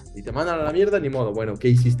está. Y te mandan a la mierda, ni modo. Bueno, ¿qué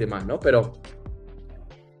hiciste mal, no? Pero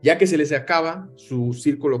ya que se les acaba su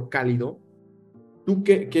círculo cálido, tú,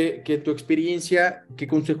 tu experiencia, ¿qué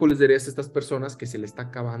consejo les darías a estas personas que se les está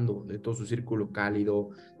acabando de todo su círculo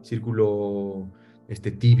cálido, círculo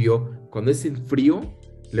tibio? Cuando es el frío,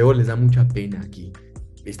 luego les da mucha pena aquí.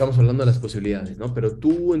 Estamos hablando de las posibilidades, ¿no? Pero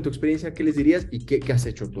tú, en tu experiencia, ¿qué les dirías y qué has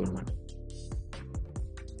hecho tú, hermano?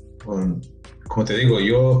 como te digo,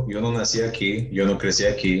 yo no nací aquí, yo no crecí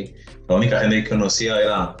aquí. La única gente que conocía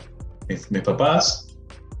era mis papás,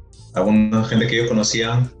 alguna gente que yo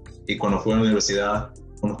conocía, y cuando fui a la universidad,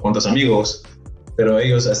 unos cuantos amigos, pero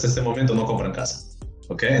ellos hasta este momento no compran casa.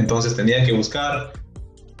 ¿Ok? Entonces tenía que buscar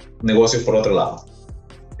negocios por otro lado.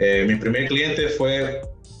 Mi primer cliente fue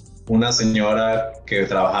una señora que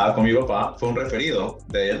trabajaba con mi papá, fue un referido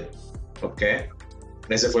de él, ¿ok?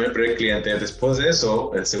 Ese fue mi primer cliente. Después de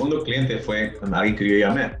eso, el segundo cliente fue alguien que yo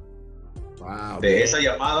llamé. Wow, De esa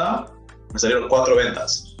llamada me salieron 4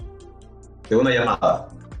 ventas, de una llamada,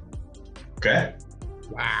 ¿ok?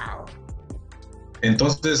 wow.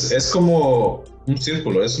 Entonces es como un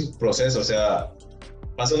círculo, es un proceso, o sea,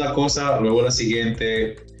 pasa una cosa, luego la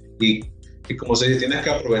siguiente, y como se dice, tienes que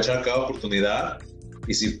aprovechar cada oportunidad,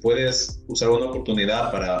 y si puedes usar una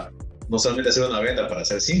oportunidad para no solamente hacer una venta, para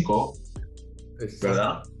hacer 5,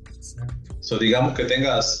 ¿verdad? Exacto. So, digamos que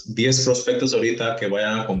tengas 10 prospectos ahorita que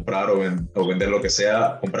vayan a comprar o vender lo que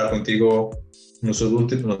sea, comprar contigo los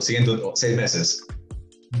siguientes 6 meses.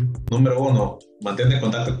 Número 1, mantén en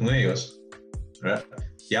contacto con ellos, ¿verdad?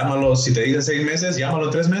 Llámalos, si te dicen 6 meses, llámalo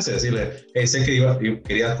en 3 meses. Dile, hey, sé que yo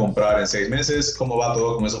quería comprar en 6 meses, ¿cómo va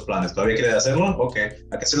todo con esos planes? ¿Todavía quieres hacerlo? Ok, hay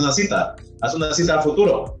que hacer una cita. Haz una cita al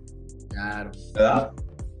futuro, Claro. ¿verdad?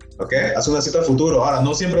 Ok, haz una cita al futuro. Ahora,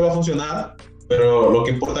 no siempre va a funcionar, pero lo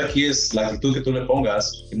que importa aquí es la actitud que tú le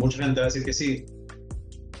pongas, y mucha gente va a decir que sí.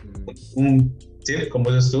 Un tip, como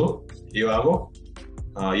dices tú, yo hago,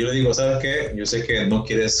 yo le digo, ¿sabes qué? Yo sé que no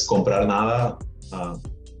quieres comprar nada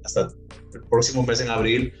hasta el próximo mes en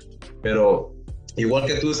abril, pero igual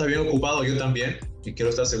que tú estás bien ocupado, yo también, y quiero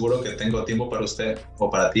estar seguro que tengo tiempo para usted o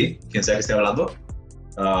para ti, quien sea que esté hablando.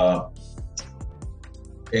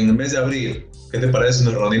 En el mes de abril, ¿qué te parece si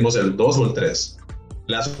nos reunimos el 2 o el 3?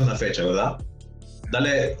 le das una fecha, ¿verdad?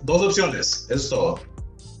 Dale 2 opciones, eso es todo.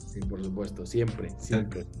 Sí, por supuesto, siempre.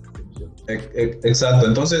 Exacto,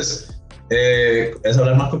 entonces es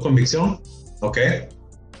hablar más con convicción, ¿ok?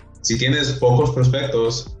 Si tienes pocos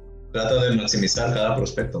prospectos, trata de maximizar cada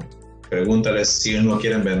prospecto. Pregúntales si no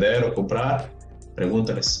quieren vender o comprar.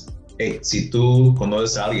 Pregúntales, hey, si tú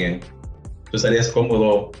conoces a alguien, ¿tú estarías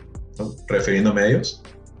cómodo, ¿no?, refiriéndome a ellos?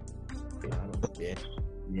 Claro, bien.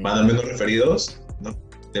 Mándame unos referidos, ¿no?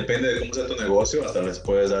 Depende de cómo sea tu negocio, hasta les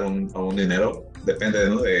puedes dar un dinero. Depende,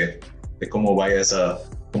 ¿no?, de cómo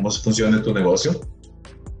cómo funcione tu negocio.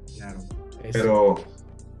 Claro. Pero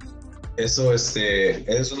eso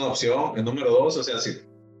es una opción. El número 2, o sea, si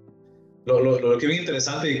lo que es bien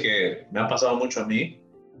interesante y que me ha pasado mucho a mí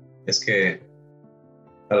es que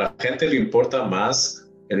a la gente le importa más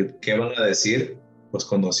el qué van a decir los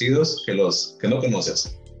conocidos que los que no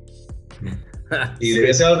conoces. Y Sí.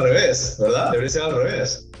 debería ser al revés, ¿verdad? Debería ser al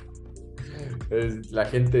revés. La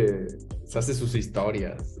gente se hace sus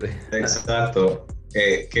historias. Exacto.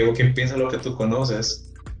 ¿Qué piensa lo que tú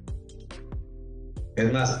conoces?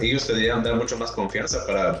 Es más, ellos te deberían dar mucho más confianza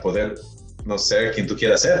para poder no ser quien tú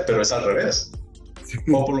quieras ser, pero es al revés.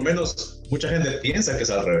 O por lo menos mucha gente piensa que es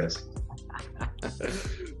al revés.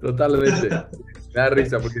 Totalmente. Me da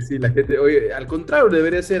risa porque sí, la gente, oye, al contrario,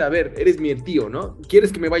 debería ser, a ver, eres mi tío, ¿no?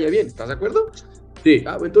 ¿Quieres que me vaya bien? ¿Estás de acuerdo? Sí.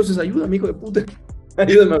 Ah, entonces ayúdame, hijo de puta.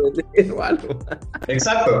 Ayúdame a vender o algo.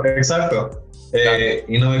 Exacto.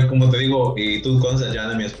 Y no, como te digo, y tú conoces a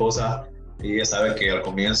Jana, mi esposa, y ella sabe que al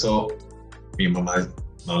comienzo mi mamá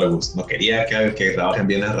no le gusta, no quería que trabajen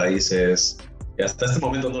bien las raíces. Y hasta este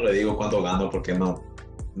momento no le digo cuánto gano porque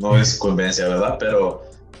no es conveniencia, ¿verdad? Pero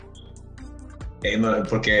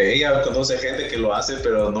porque ella conoce gente que lo hace,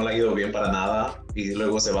 pero no le ha ido bien para nada, y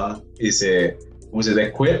luego se van y como se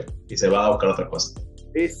de quit, y se va a buscar otra cosa.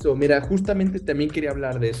 Eso, mira, justamente también quería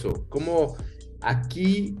hablar de eso. Como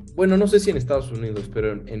aquí, bueno, no sé si en Estados Unidos,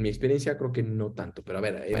 pero en mi experiencia creo que no tanto. Pero a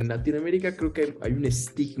ver, en Latinoamérica creo que hay un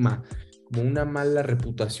estigma, como una mala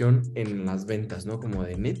reputación en las ventas, ¿no? Como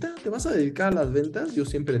de, ¿neta? ¿Te vas a dedicar a las ventas? Yo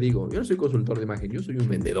siempre digo, yo no soy consultor de imagen, yo soy un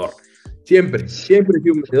vendedor. Siempre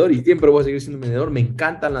fui un vendedor y siempre voy a seguir siendo un vendedor. Me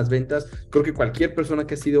encantan las ventas. Creo que cualquier persona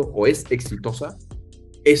que ha sido o es exitosa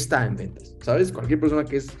está en ventas, ¿sabes? Cualquier persona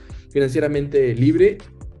que es financieramente libre,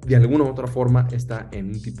 de alguna u otra forma está en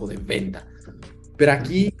un tipo de venta. Pero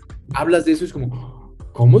aquí hablas de eso y es como,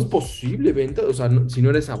 ¿cómo es posible venta? O sea, si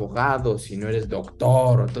no eres abogado, si no eres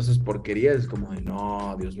doctor, entonces porquería, es como,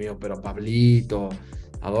 no, Dios mío, pero Pablito,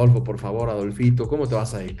 Adolfo, por favor, Adolfito, ¿cómo te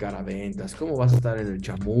vas a dedicar a ventas? ¿Cómo vas a estar en el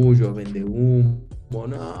chamullo, vende humo?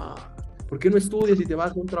 No, ¿por qué no estudias y te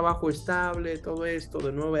vas a un trabajo estable, todo esto,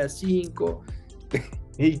 de 9 a 5?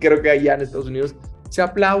 Y creo que allá en Estados Unidos se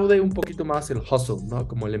aplaude un poquito más el hustle, ¿no?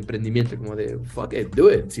 Como el emprendimiento, como de, fuck it,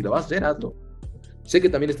 do it. Si lo vas a hacer, hazlo. Sé que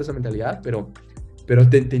también está esa mentalidad, pero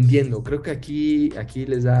te entiendo. Creo que aquí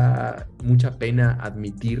les da mucha pena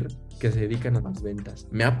admitir que se dedican a las ventas.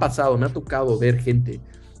 Me ha tocado ver gente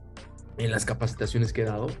en las capacitaciones que he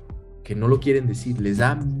dado que no lo quieren decir. Les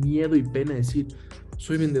da miedo y pena decir,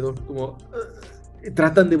 soy vendedor. Como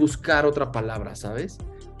tratan de buscar otra palabra, ¿sabes?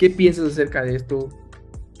 ¿Qué piensas acerca de esto?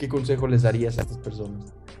 ¿Qué consejo les darías a estas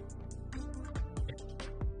personas?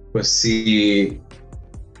 Pues si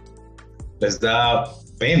les da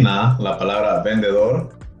pena la palabra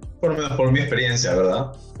vendedor, por lo menos por mi experiencia,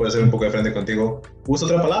 ¿verdad? Puede ser un poco diferente contigo. Usa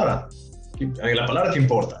otra palabra. La palabra que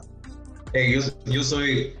importa. Hey, yo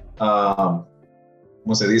soy,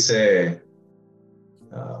 ¿cómo se dice?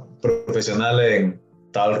 Profesional en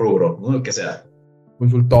tal rubro, ¿no? El que sea.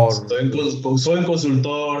 Consultor. Soy un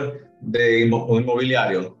consultor de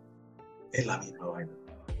inmobiliario. Es la misma vaina.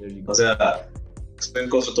 O sea, soy un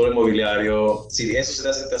consultor inmobiliario. Si eso te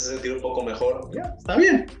hace sentir un poco mejor, ya, está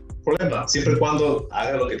bien. Problema. Siempre y cuando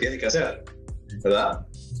haga lo que tiene que hacer, ¿verdad?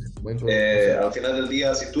 Al final del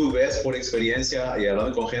día, si tú ves por experiencia y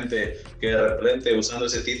hablando con gente que de repente usando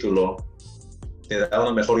ese título te da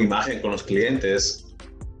una mejor imagen con los clientes,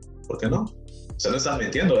 ¿por qué no? O sea, no estás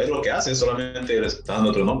mintiendo, es lo que haces, solamente le estás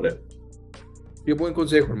dando otro nombre. Qué buen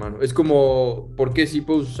consejo, hermano. Es como, ¿por qué si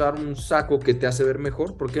puedes usar un saco que te hace ver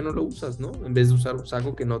mejor? ¿Por qué no lo usas, no? En vez de usar un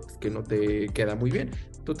saco que no te queda muy bien.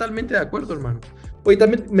 Totalmente de acuerdo, hermano. Oye,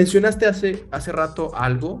 también mencionaste hace rato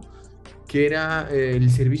algo que era el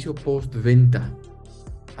servicio postventa.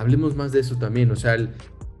 Hablemos más de eso también. O sea,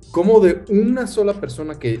 cómo de una sola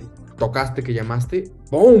persona que tocaste, que llamaste,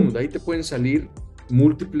 ¡boom! De ahí te pueden salir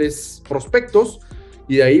múltiples prospectos.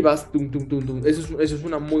 Y de ahí vas, tum, tum, tum, tum. Eso es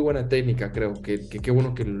una muy buena técnica, creo. Que qué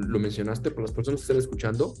bueno que lo mencionaste. Por las personas que están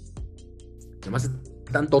escuchando, además es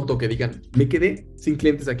tan tonto que digan, me quedé sin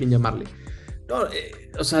clientes a quien llamarle. No,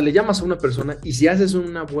 o sea, le llamas a una persona y si haces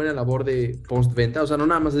una buena labor de postventa, o sea, no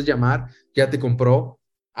nada más es llamar, ya te compró,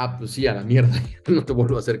 pues sí, a la mierda, no te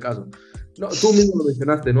vuelvo a hacer caso. No, tú mismo lo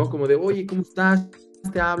mencionaste, ¿no? Como de, oye, ¿cómo estás?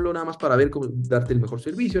 Te hablo nada más para ver cómo darte el mejor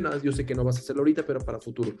servicio, nada, yo sé que no vas a hacerlo ahorita, pero para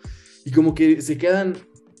futuro. Y como que se quedan,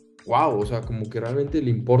 wow, o sea, como que realmente le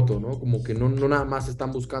importo, ¿no? Como que no nada más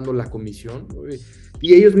están buscando la comisión, ¿no?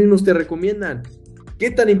 Y ellos mismos te recomiendan. ¿Qué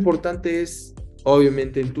tan importante es,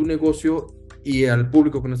 obviamente, en tu negocio y al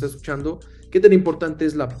público que nos está escuchando, qué tan importante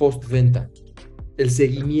es la postventa, el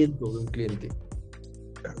seguimiento de un cliente?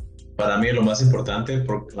 Para mí lo más importante,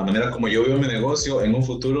 por la manera como yo veo mi negocio, en un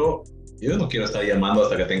futuro, yo no quiero estar llamando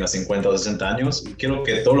hasta que tenga 50 o 60 años y quiero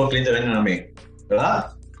que todos los clientes vengan a mí,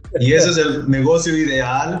 ¿verdad? Y ese es el negocio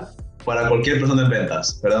ideal para cualquier persona en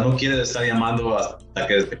ventas, ¿verdad? No quieres estar llamando hasta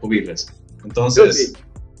que te jubiles. Yo sí. Entonces,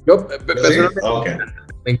 Yo ¿sí? personalmente Ok.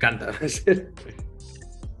 me encanta.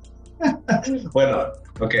 Bueno,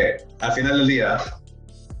 ok. Al final del día,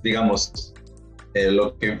 digamos,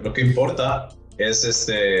 lo que importa es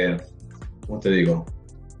 ¿cómo te digo?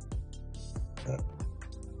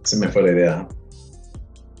 Se me fue la idea.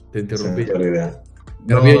 Te Se me interrumpí. fue la idea.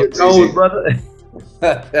 Pero No, bien, no, sí, no, sí. brother.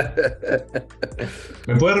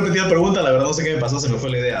 ¿Me puedes repetir la pregunta? La verdad no sé qué me pasó, se me fue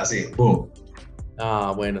la idea. Así, boom.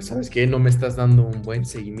 Bueno, ¿sabes qué? No me estás dando un buen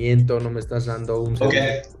seguimiento, no me estás dando un Ok, servicio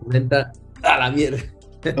de venta a la mierda.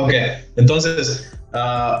 ok. Entonces,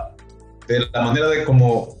 de la manera de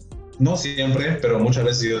como, no siempre, pero muchas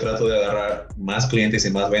veces yo trato de agarrar más clientes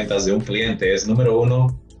y más ventas de un cliente, es número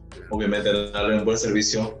uno, obviamente darle un buen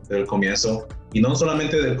servicio desde el comienzo. Y no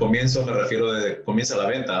solamente del comienzo, me refiero desde que comienza la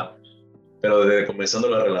venta, pero desde comenzando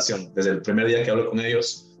la relación. Desde el primer día que hablo con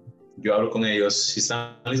ellos, yo hablo con ellos. Si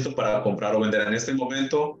están listos para comprar o vender en este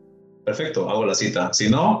momento, perfecto, hago la cita. Si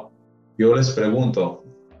no, yo les pregunto,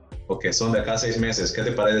 ok, son de acá 6 meses, ¿qué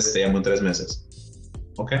te parece si te llamo en 3 meses?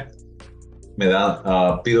 Ok, me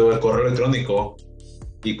dan, pido el correo electrónico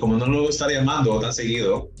y como no lo voy a estar llamando tan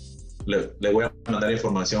seguido, le voy a mandar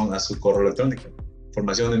información a su correo electrónico.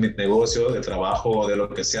 Información de mi negocio, de trabajo, de lo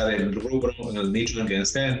que sea, del rubro, en el nicho en el que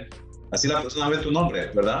estén. Así la persona ve tu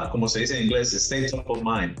nombre, ¿verdad? Como se dice en inglés, stay top of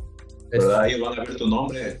mind, Eso, ¿verdad? Ellos van a ver tu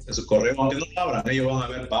nombre en su correo, aunque no lo abran, ellos van a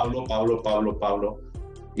ver Pablo, Pablo, Pablo, Pablo.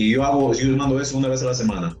 Y yo mando eso una vez a la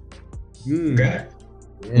semana, ¿ok?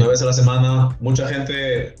 Una bien, vez a la semana, mucha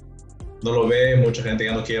gente no lo ve, mucha gente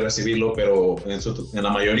ya no quiere recibirlo, pero en la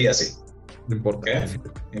mayoría sí. no ¿Ok? importa.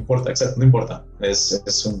 No importa, exacto, no importa.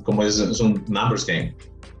 Es un numbers game,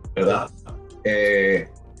 ¿verdad? Eh,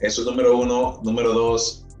 Eso es número uno. Número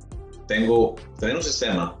dos, tener un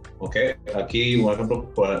sistema, ¿ok? Aquí, por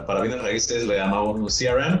ejemplo, para bienes raíces le llamamos un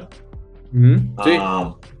CRM, Sí,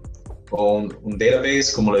 ah, o un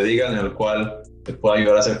database, como le digan, en el cual te puede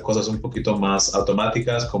ayudar a hacer cosas un poquito más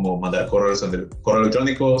automáticas, como mandar correos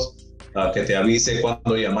electrónicos, que te avise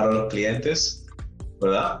cuándo llamar a los clientes,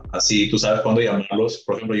 ¿verdad? Así tú sabes cuándo llamarlos.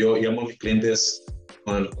 Por ejemplo, yo llamo a mis clientes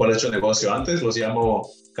con los cuales he hecho negocio antes, los llamo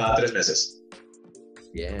cada 3 meses.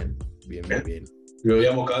 bien, bien, bien, ¿Okay? bien. Yo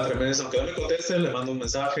llamo cada 3 meses, aunque no me contesten, le mando un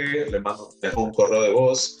mensaje, dejo un correo de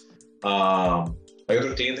voz. Uh, Hay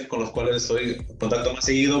otros clientes con los cuales estoy en contacto más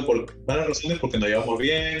seguido por varias razones, porque nos llevamos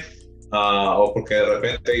bien, o porque de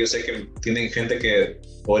repente yo sé que tienen gente que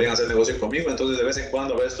podrían hacer negocios conmigo, entonces de vez en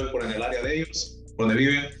cuando a veces estoy por en el área de ellos, donde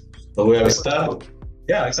viven, los voy a visitar.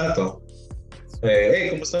 Ya, exacto. Hey,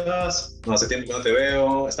 ¿cómo estás? No, hace tiempo que no te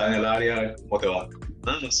veo, estás en el área, ¿cómo te va?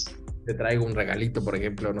 Nada más. Te traigo un regalito, por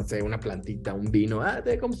ejemplo, no sé, una plantita, un vino.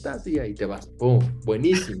 ¿Cómo estás? Y ahí te vas. ¡Pum!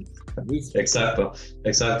 Buenísimo. Buenísimo. Exacto,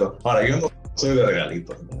 exacto. Ahora, yo no soy de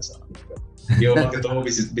regalitos, ¿no? Yo más que todo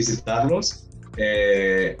visitarlos,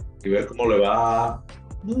 y ver cómo le va,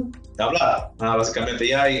 hablar, básicamente.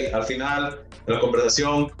 Ya y al final de la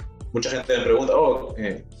conversación, mucha gente me pregunta,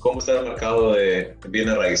 ¿cómo está el mercado de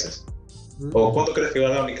bienes raíces? ¿O cuánto crees que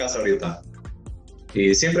valga mi casa ahorita?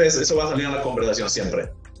 Y siempre eso va a salir en la conversación, siempre.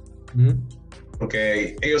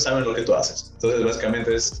 Porque ellos saben lo que tú haces. Entonces,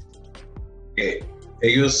 básicamente es que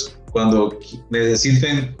ellos, cuando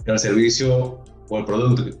necesiten el servicio o el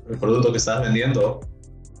producto que estás vendiendo,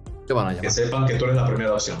 Te van a que llamar. sepan que tú eres la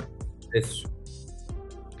primera opción. Eso,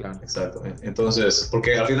 claro. Exacto. Entonces,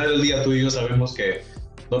 porque al final del día tú y yo sabemos que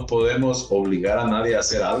no podemos obligar a nadie a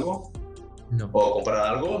hacer algo No. o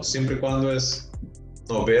comprar algo, siempre y cuando es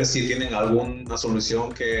ver si tienen alguna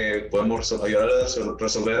solución que podemos ayudar a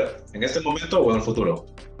resolver en este momento o en el futuro.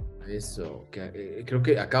 Eso, creo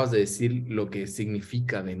que acabas de decir lo que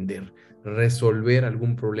significa vender, resolver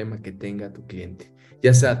algún problema que tenga tu cliente,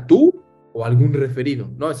 ya sea tú o algún referido,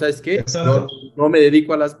 ¿no? ¿Sabes qué? Exacto. No me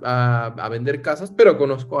dedico a vender casas, pero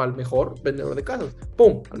conozco al mejor vendedor de casas,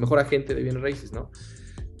 ¡pum! Al mejor agente de bienes raíces, ¿no?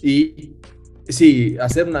 Y sí,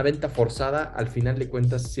 hacer una venta forzada, al final de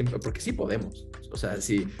cuentas, siempre, porque sí podemos, o sea,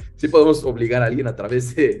 sí podemos obligar a alguien a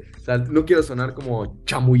través de, o sea, no quiero sonar como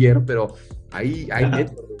chamullero, pero hay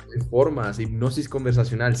métodos, hay formas, hipnosis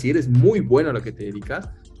conversacional, si eres muy bueno a lo que te dedicas,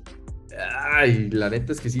 ay, la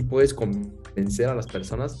neta es que sí puedes convencer a las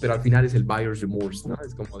personas, pero al final es el buyer's remorse, ¿no?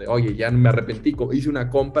 Es como de, oye, ya me arrepentí, hice una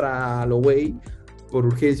compra a lo güey por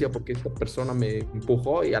urgencia porque esta persona me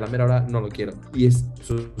empujó y a la mera hora no lo quiero. Y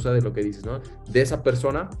sucede lo que dices, ¿no? De esa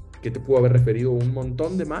persona que te pudo haber referido un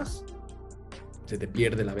montón de más, se te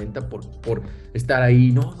pierde la venta por estar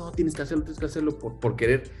ahí, no, tienes que hacerlo por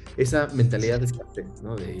querer esa mentalidad de escasez,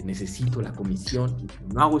 ¿no? De necesito la comisión,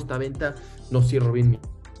 no hago esta venta, no cierro bien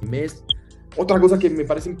mi mes. Otra cosa que me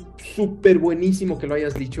parece súper buenísimo que lo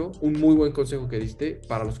hayas dicho, un muy buen consejo que diste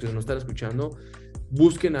para los que nos están escuchando,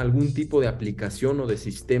 busquen algún tipo de aplicación o de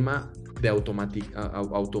sistema de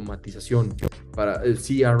automatización para el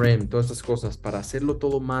CRM, todas estas cosas, para hacerlo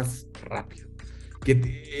todo más rápido.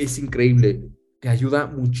 Es increíble, te ayuda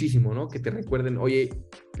muchísimo, ¿no? Que te recuerden, oye,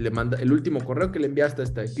 le manda el último correo que le enviaste a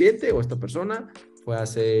este cliente o a esta persona fue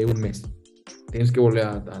hace un mes. Tienes que volver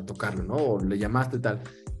a tocarlo, ¿no? O le llamaste tal.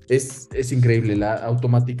 Es increíble la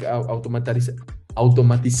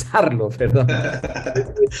automatizarlo, perdón.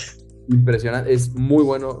 Impresionante, es muy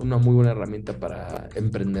bueno, una muy buena herramienta para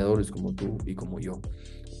emprendedores como tú y como yo.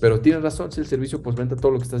 Pero tienes razón, si el servicio postventa,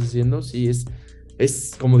 todo lo que estás haciendo, sí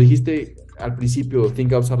es como dijiste al principio,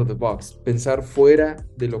 think outside of the box, pensar fuera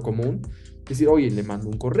de lo común, decir, oye, le mando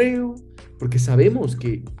un correo, porque sabemos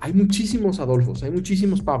que hay muchísimos Adolfos, hay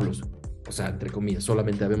muchísimos Pablos, o sea, entre comillas,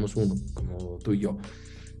 solamente habemos uno, como tú y yo.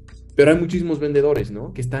 Pero hay muchísimos vendedores,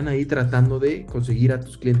 ¿no? Que están ahí tratando de conseguir a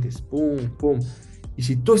tus clientes. Pum, pum. Y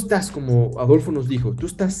si tú estás, como Adolfo nos dijo, tú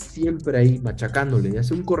estás siempre ahí machacándole,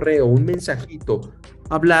 hace un correo, un mensajito,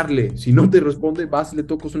 hablarle. Si no te responde, vas y le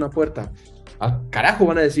tocas una puerta. Al carajo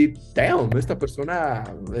van a decir, damn, esta persona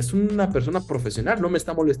es una persona profesional, no me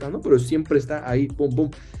está molestando, pero siempre está ahí, pum, pum.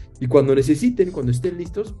 Y cuando necesiten, cuando estén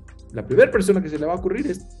listos, la primera persona que se le va a ocurrir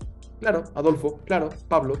es, claro, Adolfo, claro,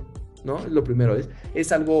 Pablo, ¿no? Lo primero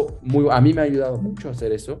es algo muy, a mí me ha ayudado mucho a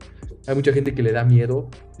hacer eso. Hay mucha gente que le da miedo,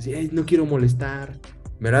 dice, no quiero molestar,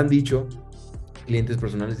 me lo han dicho clientes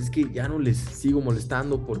personales, es que ya no les sigo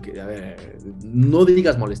molestando porque, a ver, no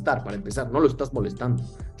digas molestar para empezar, no lo estás molestando,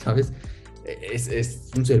 ¿sabes? Es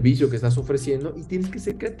un servicio que estás ofreciendo y tienes que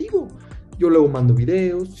ser creativo. Yo luego mando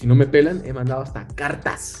videos, si no me pelan, he mandado hasta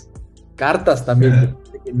cartas también,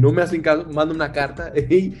 no me hacen caso, mando una carta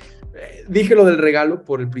y dije lo del regalo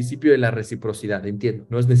por el principio de la reciprocidad, entiendo,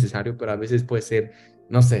 no es necesario, pero a veces puede ser,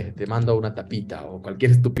 no sé, te mando una tapita o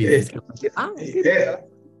cualquier estupidez.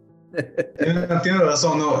 Tiene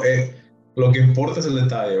razón, ¿no? Lo que importa es el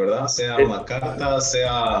detalle, ¿verdad? Sea una carta,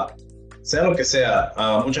 sea lo que sea.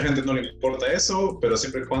 A mucha gente no le importa eso, pero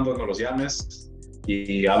siempre y cuando no los llames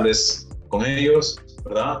y hables con ellos,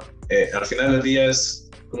 ¿verdad? Al final del día es,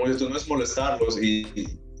 como dices tú, no es molestarlos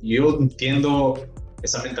y yo entiendo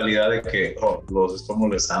esa mentalidad de que los estoy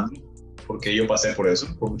molestando, porque yo pasé por eso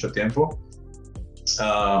por mucho tiempo.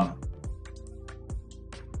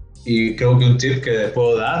 Y creo que un tip que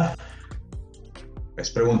puedo dar es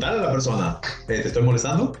preguntarle a la persona, ¿te estoy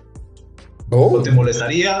molestando? ¿O te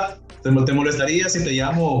molestaría si te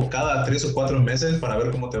llamo cada 3 o 4 meses para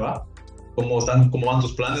ver cómo te va? ¿Cómo van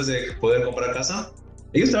tus planes de poder comprar casa?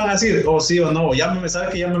 Ellos te van a decir, sí o no, llámame, ¿sabes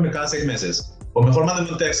que llámame cada 6 meses? O mejor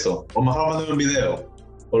mándame un texto, o mejor mándame un video,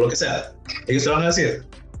 o lo que sea. Ellos te van a decir.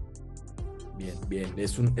 Bien,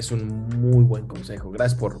 es un muy buen consejo.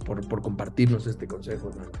 Gracias por compartirnos este consejo,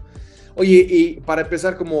 hermano. Oye, y para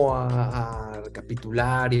empezar como a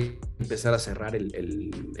recapitular y empezar a cerrar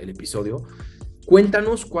el episodio,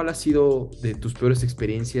 cuéntanos cuál ha sido de tus peores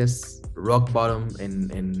experiencias rock bottom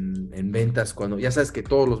en ventas, cuando ya sabes que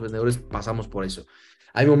todos los vendedores pasamos por eso.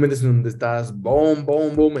 Hay momentos en donde estás boom,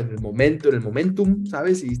 en el momentum,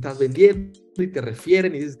 ¿sabes? Y estás vendiendo y te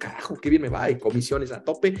refieren y dices, carajo, qué bien me va, y comisiones a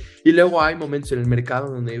tope. Y luego hay momentos en el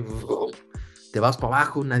mercado donde te vas para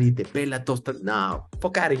abajo, nadie te pela, todos están, no,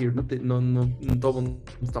 fuck out of here, todo el mundo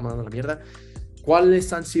está mandando la mierda.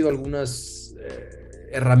 ¿Cuáles han sido algunas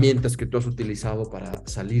herramientas que tú has utilizado para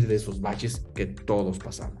salir de esos baches que todos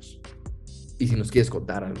pasamos? Y si nos quieres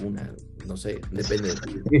contar alguna, no sé, depende de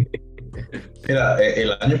ti. Mira,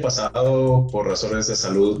 el año pasado, por razones de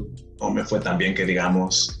salud, no me fue tan bien que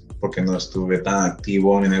digamos, porque no estuve tan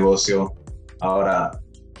activo en mi negocio. Ahora,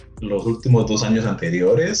 los últimos 2 años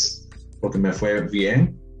anteriores, porque me fue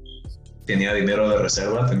bien, tenía dinero de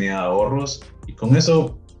reserva, tenía ahorros y con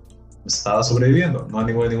eso estaba sobreviviendo, no hay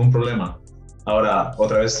ningún problema. Ahora,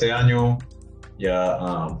 otra vez este año ya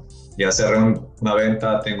cerré una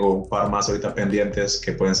venta, tengo un par más ahorita pendientes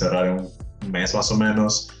que pueden cerrar en un mes más o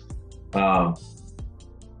menos.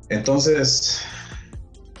 Entonces,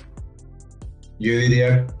 yo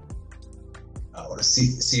diría, ahora,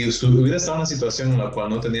 si hubiera estado en una situación en la cual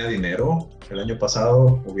no tenía dinero el año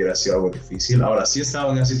pasado, hubiera sido algo difícil. Ahora, sí estaba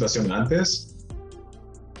en una situación antes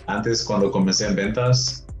cuando comencé en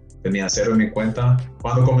ventas, tenía cero en mi cuenta.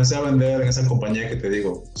 Cuando comencé a vender en esa compañía que te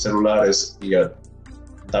digo, celulares y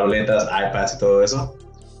tabletas, iPads y todo eso,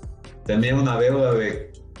 tenía una deuda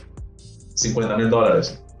de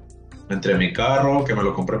 $50,000 entre mi carro, que me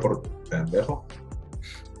lo compré por pendejo,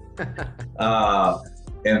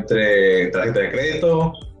 entre tarjeta de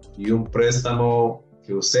crédito y un préstamo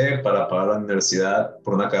que usé para pagar la universidad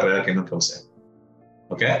por una carrera que nunca usé.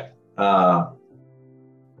 ¿Ok?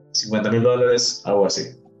 $50,000, algo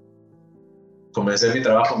así. Comencé mi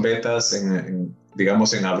trabajo en ventas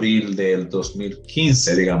digamos, en abril del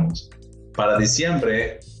 2015, digamos. Para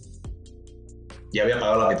diciembre ya había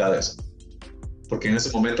pagado la mitad de eso. Porque en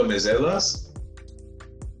ese momento mis deudas,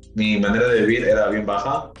 mi manera de vivir era bien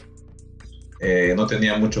baja. No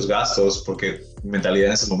tenía muchos gastos porque mi mentalidad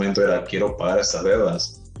en ese momento era quiero pagar estas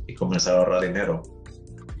deudas y comenzar a ahorrar dinero.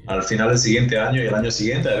 Al final del siguiente año y el año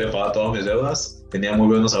siguiente había pagado todas mis deudas, tenía muy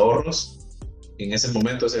buenos ahorros y en ese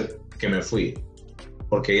momento es el que me fui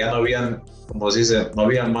porque ya no había, como se dice, no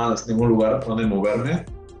había más ningún lugar donde moverme.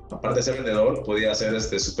 Aparte de ser vendedor, podía ser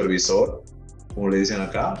supervisor, como le dicen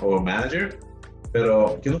acá, o manager,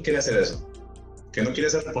 pero yo no quería hacer eso, que no quería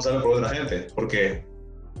ser responsable por otra gente porque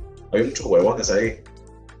hay muchos huevones ahí.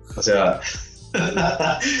 O sea,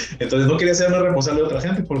 entonces no quería serme responsable de otra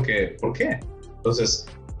gente porque, ¿por qué? Entonces,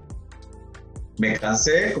 me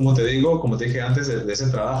cansé, como te dije antes, de ese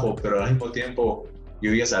trabajo, pero al mismo tiempo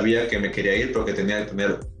yo ya sabía que me quería ir, pero que tenía que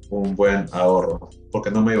tener un buen ahorro, porque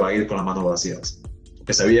no me iba a ir con las manos vacías.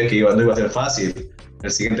 Porque sabía que no iba a ser fácil el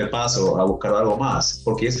siguiente paso a buscar algo más,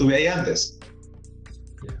 porque ya estuve ahí antes.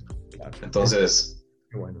 Claro. Entonces...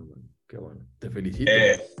 Qué bueno, man. Qué bueno. Te felicito.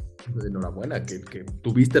 Enhorabuena, que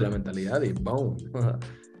tuviste la mentalidad y ¡boom!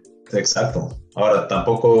 Exacto. Ahora,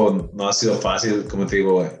 tampoco no ha sido fácil, como te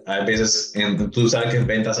digo, hay veces, tú sabes que en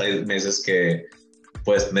ventas hay meses que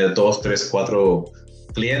puedes tener 2, 3, 4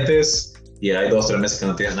 clientes y hay 2, 3 meses que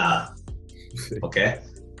no tienes nada. Sí. ¿Ok?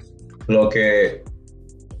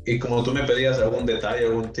 Y como tú me pedías algún detalle,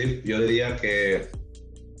 algún tip, yo diría que,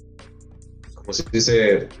 como se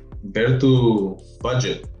dice, ver tu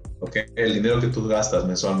budget, ¿ok? El dinero que tú gastas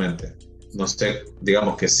mensualmente. No sé,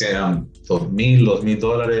 digamos que sean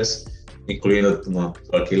 $2,000 incluyendo tu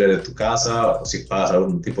alquiler de tu casa, o si pagas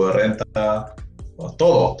algún tipo de renta, o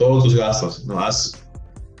todos tus gastos, ¿no?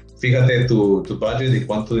 Fíjate tu budget y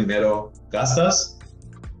cuánto dinero gastas,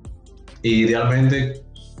 y idealmente,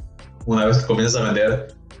 una vez que comienzas a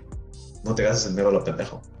vender, no te gastes el dinero a lo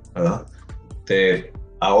pendejo, ¿verdad? Te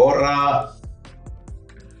ahorra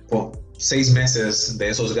 6 meses de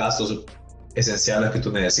esos gastos esenciales que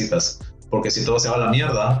tú necesitas, porque si todo se va a la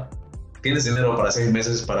mierda, tienes dinero para 6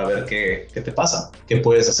 meses para ver qué te pasa, qué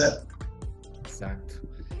puedes hacer. Exacto.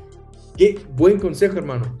 Qué buen consejo,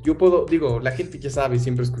 hermano. La gente ya sabe,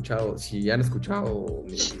 siempre he escuchado, si han escuchado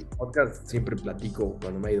mi podcast, siempre platico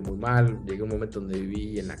cuando me ha ido muy mal, llegué a un momento donde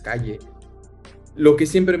viví en la calle. Lo que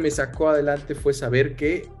siempre me sacó adelante fue saber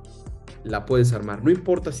que la puedes armar. No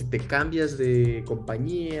importa si te cambias de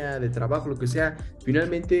compañía, de trabajo, lo que sea,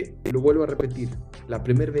 finalmente, lo vuelvo a repetir, la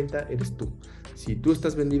primera venta eres tú. Si tú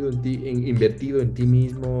estás invertido en ti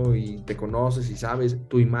mismo y te conoces y sabes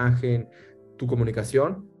tu imagen, tu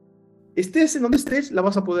comunicación, estés en donde estés, la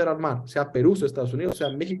vas a poder armar, sea Perú, sea Estados Unidos, sea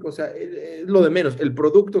México, sea es lo de menos. El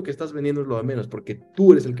producto que estás vendiendo es lo de menos, porque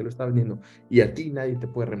tú eres el que lo está vendiendo y a ti nadie te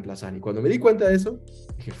puede reemplazar. Y cuando me di cuenta de eso,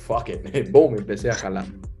 dije, fuck it, boom, empecé a jalar.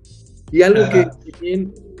 Y algo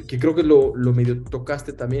que creo que lo medio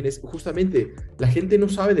tocaste también es justamente, la gente no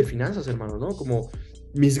sabe de finanzas, hermano, ¿no? Como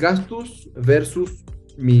mis gastos versus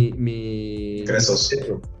mi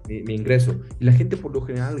ingreso. Y la gente por lo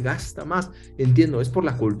general gasta más. Entiendo, es por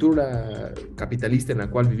la cultura capitalista en la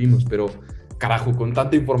cual vivimos, pero carajo, con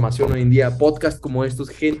tanta información hoy en día, podcasts como estos,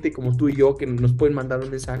 gente como tú y yo que nos pueden mandar un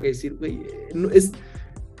mensaje y decir, güey,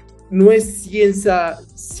 no es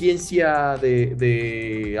ciencia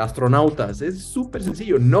de astronautas, es súper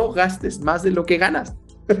sencillo, no gastes más de lo que ganas.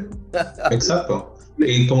 Exacto.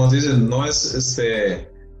 Y como dices, no es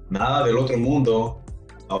nada del otro mundo.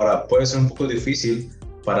 Ahora, puede ser un poco difícil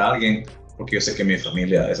para alguien, porque yo sé que mi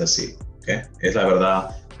familia es así, ¿okay? Es la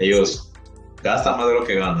verdad, ellos gastan más de lo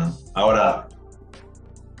que ganan, Ahora,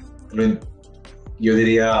 yo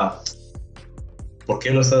diría, ¿por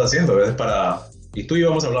qué lo estás haciendo? Es para, y tú y yo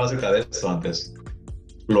hemos hablado acerca de esto antes.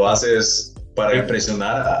 ¿Lo haces para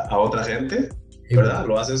impresionar a otra gente? ¿Verdad?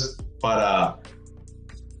 ¿Lo haces para...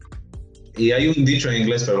 Y hay un dicho en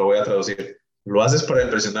inglés, pero lo voy a traducir. ¿Lo haces para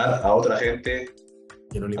impresionar a otra gente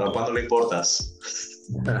a la cual no le importas?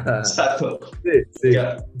 Exacto. Sí, sí. Que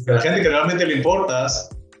a la gente que realmente le importas,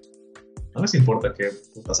 no les importa qué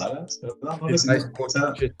putas hagas, ¿verdad? No les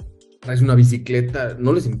importa. Traes una bicicleta,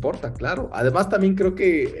 no les importa, claro. Además, también creo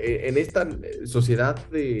que en esta sociedad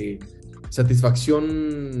de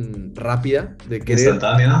satisfacción rápida, de querer...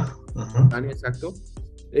 Instantánea. Exacto.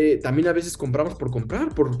 También a veces compramos por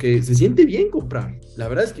comprar, porque se siente bien comprar. La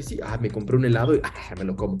verdad es que sí. Me compré un helado y me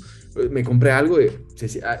lo como. Me compré algo y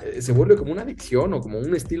se vuelve como una adicción o como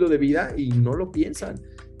un estilo de vida y no lo piensan.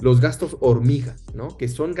 Los gastos hormiga, ¿no? Que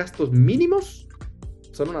son gastos mínimos,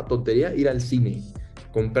 son una tontería. Ir al cine,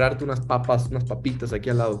 comprarte unas papas, unas papitas aquí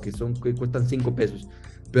al lado que cuestan 5 pesos.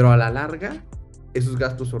 Pero a la larga, esos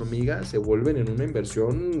gastos hormiga se vuelven en una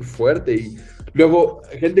inversión fuerte. Y luego,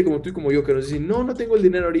 gente como tú y como yo que nos dicen, no tengo el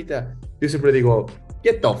dinero ahorita. Yo siempre digo,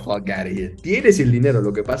 get the fuck out of here. Tienes el dinero,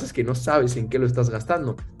 lo que pasa es que no sabes en qué lo estás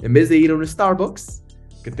gastando. En vez de ir a un Starbucks,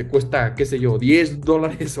 que te cuesta, qué sé yo,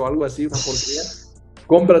 $10 o algo así, una porquería,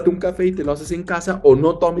 cómprate un café y te lo haces en casa, o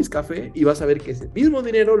no tomes café y vas a ver que ese mismo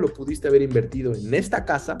dinero lo pudiste haber invertido en esta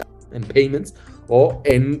casa, en payments, o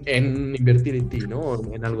en invertir en ti, ¿no?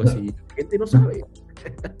 En algo así. La gente no sabe.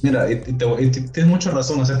 Mira, y tienes mucha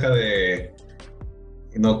razón acerca de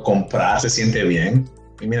comprar se siente bien.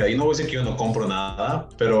 Y mira, yo no voy a decir que yo no compro nada,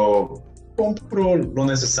 pero compro lo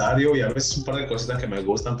necesario y a veces un par de cositas que me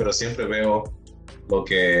gustan, pero siempre veo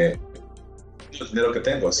el dinero que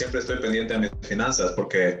tengo. Siempre estoy pendiente de mis finanzas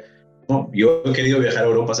porque yo he querido viajar a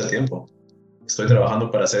Europa hace tiempo. Estoy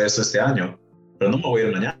trabajando para hacer eso este año, pero no me voy a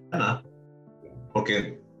ir mañana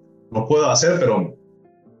porque no puedo hacer, pero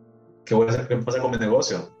 ¿qué voy a hacer? ¿Qué va a pasar con mi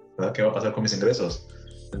negocio? ¿Verdad? ¿Qué va a pasar con mis ingresos?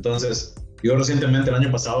 Entonces, yo recientemente, el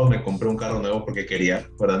año pasado, me compré un carro nuevo porque quería,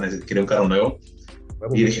 ¿verdad? Quería un carro nuevo.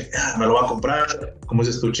 Y dije, me lo voy a comprar, como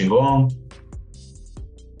dices tú, chingón.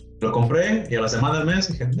 Lo compré y a la semana del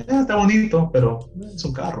mes dije, está bonito, pero es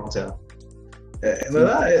un carro, o sea,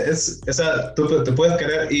 ¿verdad? Tú te puedes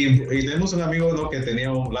querer. Y tenemos un amigo, ¿no? Que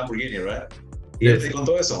tenía un Lamborghini, ¿verdad? Y él te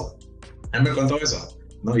contó eso. Él me contó eso.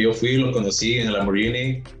 ¿No? Yo fui, lo conocí en el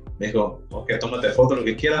Lamborghini. Me dijo, ok, tómate foto, lo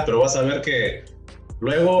que quieras, pero vas a ver que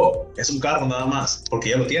luego es un carro nada más,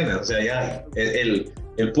 porque ya lo tienes. O sea, ya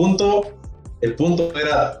el punto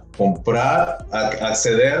era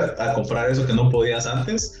acceder a comprar eso que no podías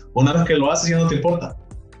antes. Una vez que lo haces ya no te importa.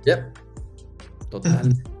 Ya.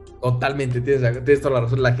 Totalmente, tienes toda la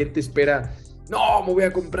razón. La gente espera, no, me voy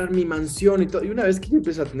a comprar mi mansión y todo. Y una vez que ya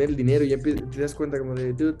empiezas a tener el dinero, ya te das cuenta como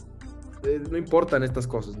de, dude, no importan estas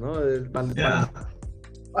cosas, ¿no?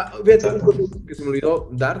 Fíjate, un consejo que se me olvidó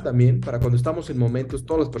dar también para cuando estamos en momentos,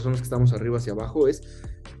 todas las personas que estamos arriba hacia abajo, es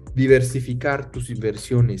diversificar tus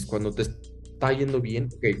inversiones. Cuando te está yendo bien,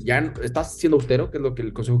 que ya estás siendo austero, que es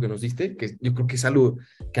el consejo que nos diste, que yo creo que es algo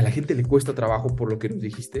que a la gente le cuesta trabajo por lo que nos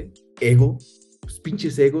dijiste. Ego, pues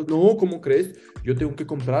pinches egos. No, ¿cómo crees? Yo tengo que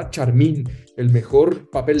comprar Charmin, el mejor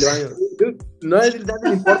papel de baño. No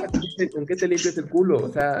le importa con qué te limpies el culo.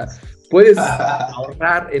 O sea, puedes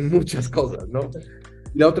ahorrar en muchas cosas, ¿no?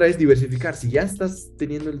 Y la otra es diversificar. Si ya estás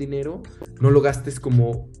teniendo el dinero, no lo gastes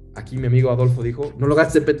como aquí mi amigo Adolfo dijo, no lo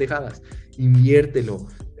gastes en pendejadas, inviértelo.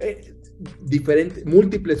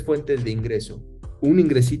 Múltiples fuentes de ingreso. Un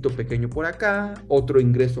ingresito pequeño por acá, otro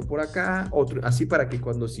ingreso por acá, otro, así para que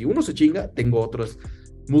si uno se chinga, tengo otros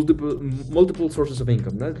multiple sources of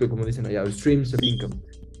income, ¿no? Que como dicen allá, streams of income.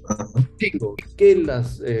 Chingo, que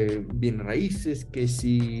las bienes raíces, que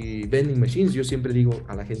si vending machines, yo siempre digo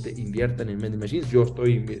a la gente, inviertan en vending machines, yo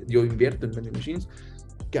invierto en vending machines,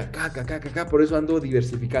 que acá, por eso ando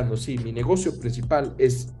diversificando. Sí, mi negocio principal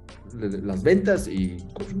es las ventas y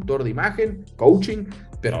consultor de imagen, coaching,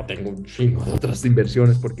 pero tengo un chingo de otras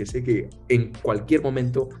inversiones porque sé que en cualquier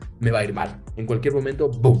momento me va a ir mal, en cualquier momento,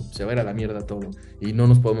 boom, se va a ir a la mierda todo y no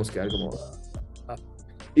nos podemos quedar como...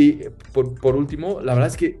 Y por último, la verdad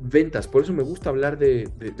es que ventas, por eso me gusta hablar de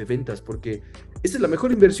ventas, porque esa es la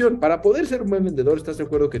mejor inversión. Para poder ser un buen vendedor, ¿estás de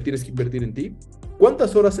acuerdo que tienes que invertir en ti?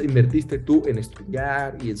 ¿Cuántas horas invertiste tú en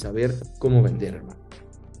estudiar y en saber cómo vender, hermano?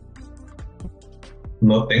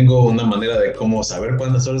 No tengo una manera de cómo saber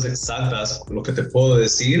cuántas horas exactas. Lo que te puedo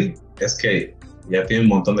decir es que ya tiene un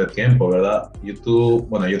montón de tiempo, ¿verdad? Yo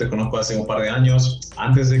te conozco hace un par de años.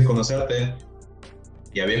 Antes de conocerte,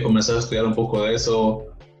 y había comenzado a estudiar un poco de eso,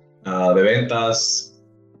 de ventas,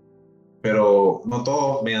 pero no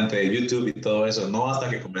todo mediante YouTube y todo eso, no hasta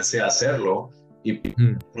que comencé a hacerlo. Y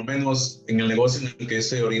por lo menos en el negocio en el que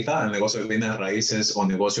estoy ahorita, el negocio de bienes raíces o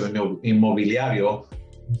negocio inmobiliario,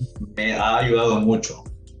 me ha ayudado mucho.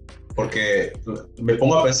 Porque me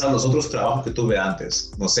pongo a pensar los otros trabajos que tuve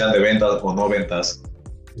antes, no sean de ventas o no ventas,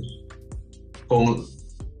 con,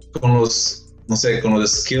 con los, no sé, con los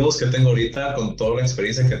skills que tengo ahorita, con toda la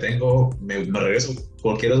experiencia que tengo, me regreso a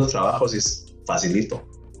cualquier otro trabajo si es facilito.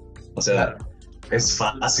 O sea, es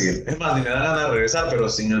fácil. Es más, ni me da ganas de regresar, pero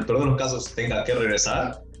si en el peor de los casos tenga que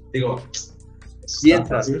regresar, digo, es tan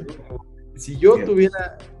fácil. Si yo Bien.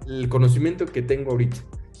 tuviera el conocimiento que tengo ahorita,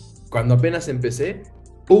 cuando apenas empecé,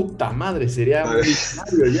 puta madre, sería un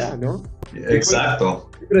visionario ya, ¿no? Exacto.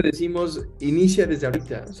 Siempre decimos, inicia desde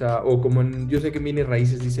ahorita, o sea, o como yo sé que en bienes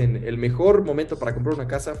raíces dicen, el mejor momento para comprar una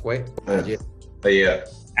casa fue ayer. Yeah.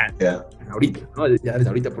 Yeah. Ahorita, ¿no? Ya desde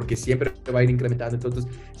ahorita, porque siempre va a ir incrementando. Entonces,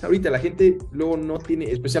 ahorita la gente luego no tiene,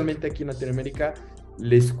 especialmente aquí en Latinoamérica,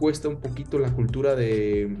 les cuesta un poquito la cultura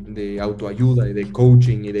de autoayuda y de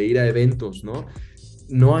coaching y de ir a eventos, ¿no?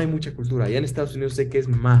 No hay mucha cultura. Allá en Estados Unidos sé que es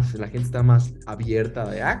más, la gente está más abierta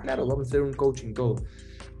de, claro, vamos a hacer un coaching, todo.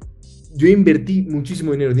 Yo invertí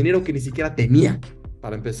muchísimo dinero que ni siquiera tenía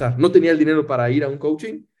para empezar. No tenía el dinero para ir a un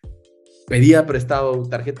coaching. Pedía prestado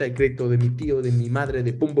tarjeta de crédito de mi tío, de mi madre,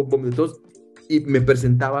 de pum, pum, pum, de todos, y me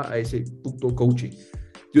presentaba a ese puto coaching.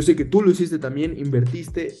 Yo sé que tú lo hiciste también,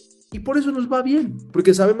 invertiste, y por eso nos va bien,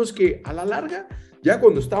 porque sabemos que a la larga, ya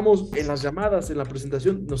cuando estamos en las llamadas, en la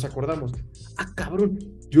presentación, nos acordamos, cabrón,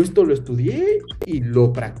 yo esto lo estudié y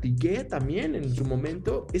lo practiqué también en su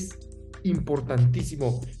momento. Es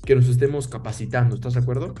importantísimo que nos estemos capacitando, ¿estás de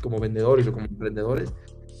acuerdo? Como vendedores o como emprendedores,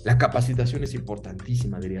 la capacitación es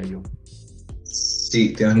importantísima, diría yo.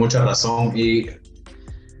 Sí, tienes mucha razón y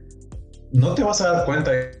no te vas a dar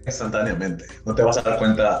cuenta instantáneamente, no te vas a dar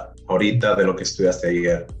cuenta ahorita de lo que estudiaste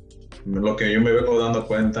ayer. Lo que yo me vengo dando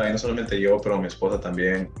cuenta, y no solamente yo, pero mi esposa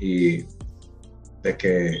también, y de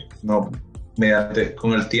que no,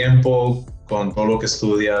 con el tiempo, con todo lo que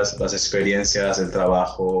estudias, las experiencias, el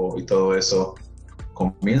trabajo y todo eso,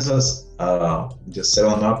 comienzas a ser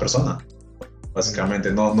una nueva persona.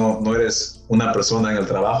 Básicamente, no eres una persona en el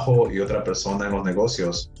trabajo y otra persona en los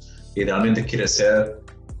negocios. Y realmente quieres ser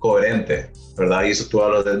coherente, ¿verdad? Y eso tú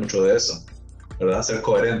hablas mucho de eso, ¿verdad? Ser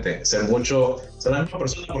coherente, ser la misma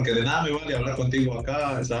persona, porque de nada me vale hablar contigo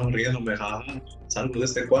acá, estamos riéndome, jaja, salgo de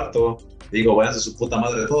este cuarto, digo, váyanse su puta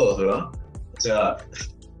madre todos, ¿verdad? O sea,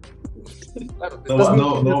 Claro,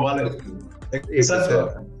 no vale.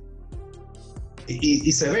 Exacto.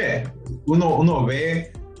 Y se ve, uno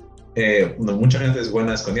ve. Mucha gente es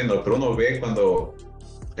buena escondiendo, pero uno ve cuando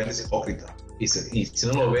la gente es hipócrita. Y si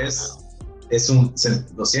no lo ves,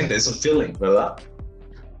 lo siente, es un feeling, ¿verdad?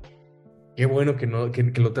 Qué bueno que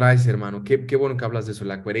lo traes, hermano. Qué bueno que hablas de eso,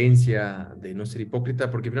 la coherencia, de no ser hipócrita,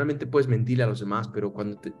 porque finalmente puedes mentirle a los demás, pero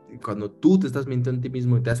cuando tú te estás mintiendo a ti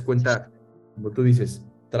mismo y te das cuenta, como tú dices,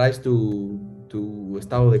 traes tu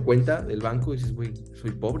estado de cuenta del banco y dices, güey,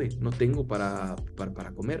 soy pobre, no tengo para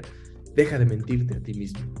comer. Deja de mentirte a ti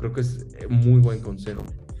mismo. Creo que es un muy buen consejo.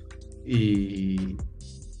 Y,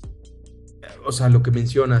 o sea, lo que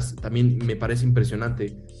mencionas también me parece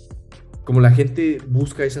impresionante. Como la gente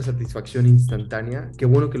busca esa satisfacción instantánea, qué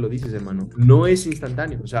bueno que lo dices, hermano. No es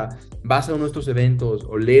instantáneo. O sea, vas a uno de estos eventos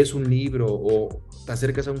o lees un libro o te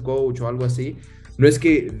acercas a un coach o algo así. No es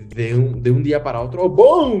que de un día para otro,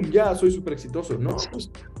 ¡boom! Ya soy súper exitoso. No,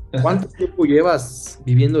 pues, ¿cuánto tiempo llevas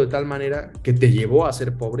viviendo de tal manera que te llevó a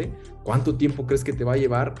ser pobre? ¿Cuánto tiempo crees que te va a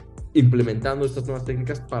llevar implementando estas nuevas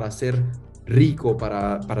técnicas para ser rico,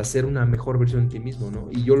 para ser una mejor versión de ti mismo, ¿no?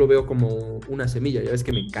 Y yo lo veo como una semilla. Ya ves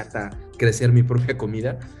que me encanta crecer mi propia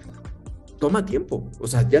comida. Toma tiempo. O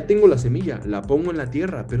sea, ya tengo la semilla, la pongo en la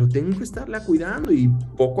tierra, pero tengo que estarla cuidando y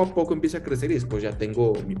poco a poco empieza a crecer y después ya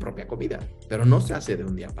tengo mi propia comida. Pero no se hace de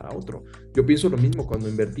un día para otro. Yo pienso lo mismo cuando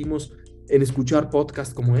invertimos en escuchar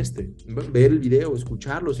podcasts como este, ver el video,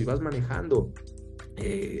 escucharlo si vas manejando,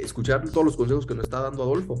 escuchar todos los consejos que nos está dando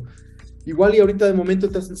Adolfo. Igual y ahorita de momento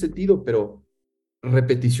te hacen sentido, pero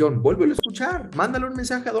repetición, vuélvelo a escuchar, mándale un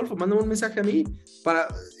mensaje a Adolfo, mándame un mensaje a mí para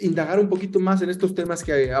indagar un poquito más en estos temas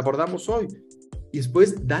que abordamos hoy. Y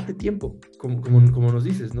después date tiempo, como nos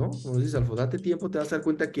dices, ¿no? Como nos dices, Alfo, date tiempo, te vas a dar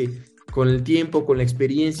cuenta que con el tiempo, con la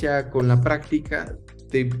experiencia, con la práctica,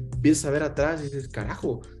 te empiezas a ver atrás y dices,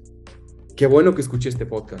 carajo, qué bueno que escuché este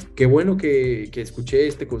podcast, qué bueno que escuché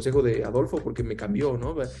este consejo de Adolfo porque me cambió,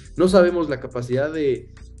 ¿no? No sabemos la capacidad de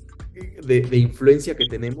influencia que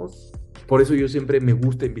tenemos. Por eso yo siempre me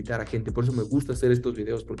gusta invitar a gente, por eso me gusta hacer estos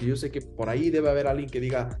videos, porque yo sé que por ahí debe haber alguien que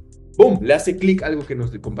diga, ¡boom!, le hace clic algo que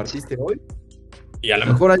nos compartiste hoy Y a lo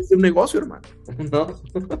mejor hay que hacer un negocio, hermano, ¿no?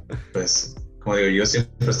 Pues, como digo, yo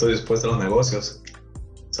siempre estoy dispuesto a los negocios.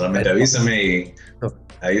 Solamente avísame y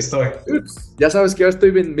ahí estoy. Ups, ya sabes que ahora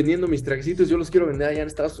estoy vendiendo mis trajecitos, yo los quiero vender allá en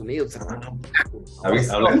Estados Unidos.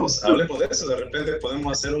 Hablemos de eso. De repente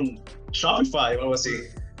podemos hacer un Shopify o algo así.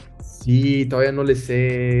 Sí, todavía no le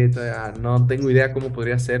sé, todavía no tengo idea cómo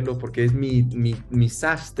podría hacerlo porque es mi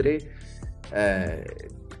sastre.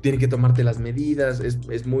 Tiene que tomarte las medidas,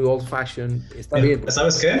 es muy old fashion, está Mira, bien.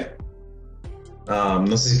 ¿sabes qué?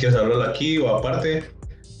 No sé si quieres hablarlo aquí o aparte.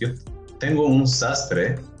 Yo tengo un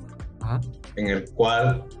sastre Ajá. en el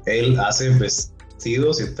cual él hace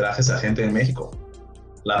vestidos y trajes a gente en México.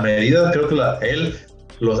 La medida, creo que él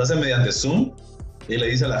los hace mediante Zoom y le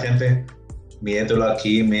dice a la gente, mídetelo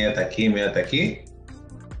aquí, mídete aquí.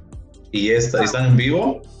 Y están en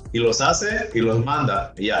vivo y los hace y los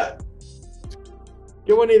manda y ya.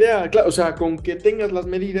 Qué buena idea, claro, o sea, con que tengas las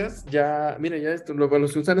medidas, ya, mira, ya esto,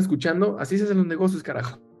 los que están escuchando, así se hacen los negocios,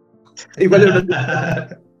 carajo. Igual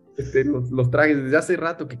los trajes, desde hace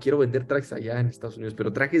rato que quiero vender trajes allá en Estados Unidos,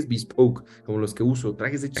 pero trajes bespoke, como los que uso,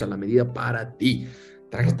 trajes hechos a la medida para ti.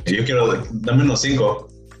 Trajes... Yo quiero, dame unos 5.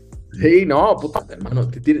 Sí, no, puta, hermano,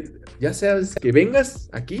 ya seas que vengas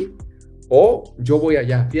aquí o yo voy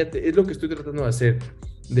allá. Fíjate, es lo que estoy tratando de hacer,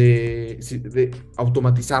 de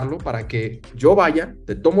automatizarlo para que yo vaya,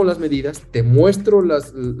 te tomo las medidas, te muestro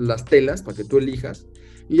las telas para que tú elijas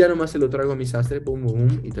y ya nomás se lo traigo a mi sastre, pum, pum,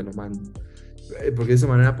 pum, y te lo mando. Porque de esa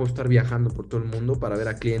manera puedo estar viajando por todo el mundo para ver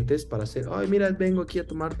a clientes, para hacer, ay, mira, vengo aquí a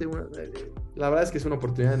tomarte una... La verdad es que es una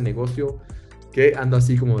oportunidad de negocio que ando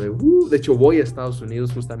así como de hecho voy a Estados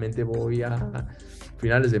Unidos, justamente voy a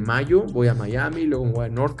finales de mayo, voy a Miami, luego me voy a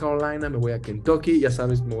North Carolina, me voy a Kentucky, ya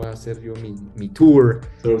sabes, me voy a hacer yo mi tour.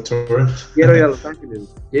 Quiero ir a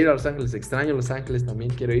Los Ángeles, extraño Los Ángeles también,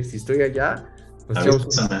 quiero ir, si estoy allá, pues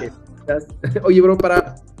chavos. Oye, bro,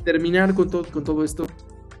 para terminar con todo esto,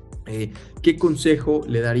 ¿qué consejo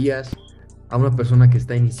le darías a una persona que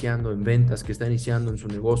está iniciando en ventas, que está iniciando en su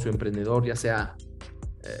negocio emprendedor, ya sea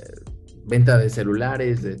venta de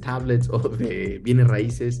celulares, de tablets o de bienes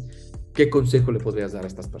raíces? ¿Qué consejo le podrías dar a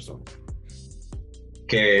estas personas?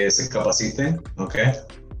 Que se capaciten, ¿ok?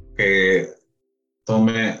 Que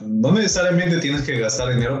no necesariamente tienes que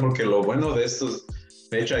gastar dinero, porque lo bueno de estos,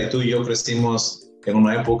 de hecho, tú y yo crecimos en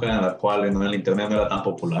una época en la cual el internet no era tan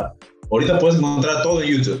popular. Ahorita puedes encontrar todo en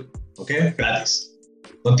YouTube, ¿ok? Gratis.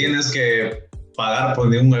 No tienes que pagar por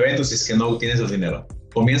un evento si es que no tienes el dinero.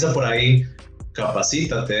 Comienza por ahí,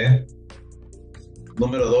 capacítate.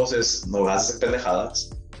 Número 2 es no gastes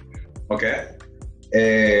pendejadas, ¿ok?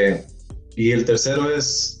 Y el tercero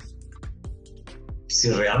es, si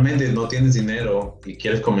realmente no tienes dinero y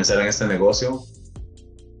quieres comenzar en este negocio,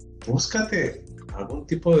 búscate algún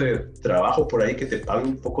tipo de trabajo por ahí que te pague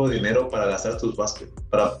un poco de dinero para gastar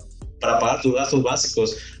para pagar tus gastos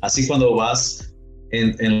básicos. Así cuando vas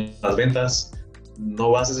en las ventas,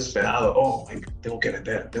 no vas desesperado. Oh, tengo que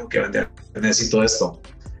vender, necesito esto.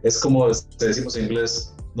 Es como decimos en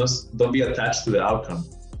inglés, no es don't be attached to the outcome.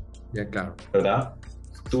 Ya, claro. ¿Verdad?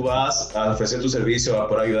 Tú vas a ofrecer tu servicio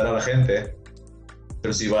por ayudar a la gente,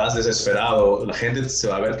 pero si vas desesperado, la gente se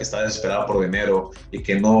va a ver que está desesperada por dinero y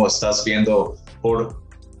que no estás viendo por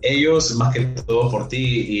ellos más que todo por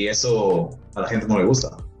ti, y eso a la gente no le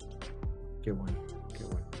gusta. Qué bueno.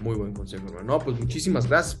 Muy buen consejo, hermano. No, pues muchísimas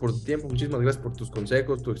gracias por tu tiempo, muchísimas gracias por tus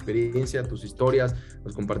consejos, tu experiencia, tus historias.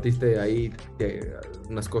 Nos compartiste ahí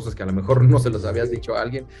unas cosas que a lo mejor no se los habías dicho a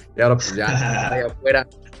alguien y ahora pues ya allá afuera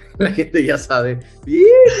la gente ya sabe.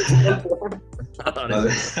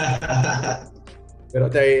 Pero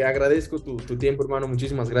te agradezco tu tiempo, hermano.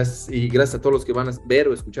 Muchísimas gracias. Y gracias a todos los que van a ver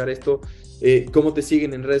o escuchar esto. ¿Cómo te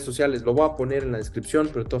siguen en redes sociales? Lo voy a poner en la descripción,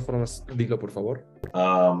 pero de todas formas, dilo, por favor.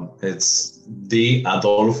 It's The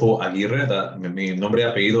Adolfo Aguirre. Mi nombre y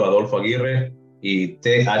apellido, Adolfo Aguirre, y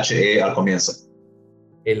THE al comienzo.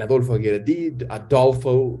 El Adolfo Aguirre. The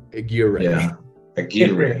Adolfo Aguirre. Yeah.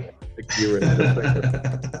 Aguirre.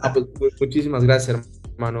 Pues, muchísimas gracias,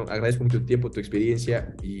 hermano. Agradezco mucho tu tiempo, tu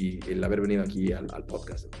experiencia y el haber venido aquí al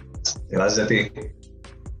podcast. Gracias a ti.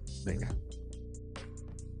 Venga.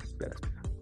 Espera.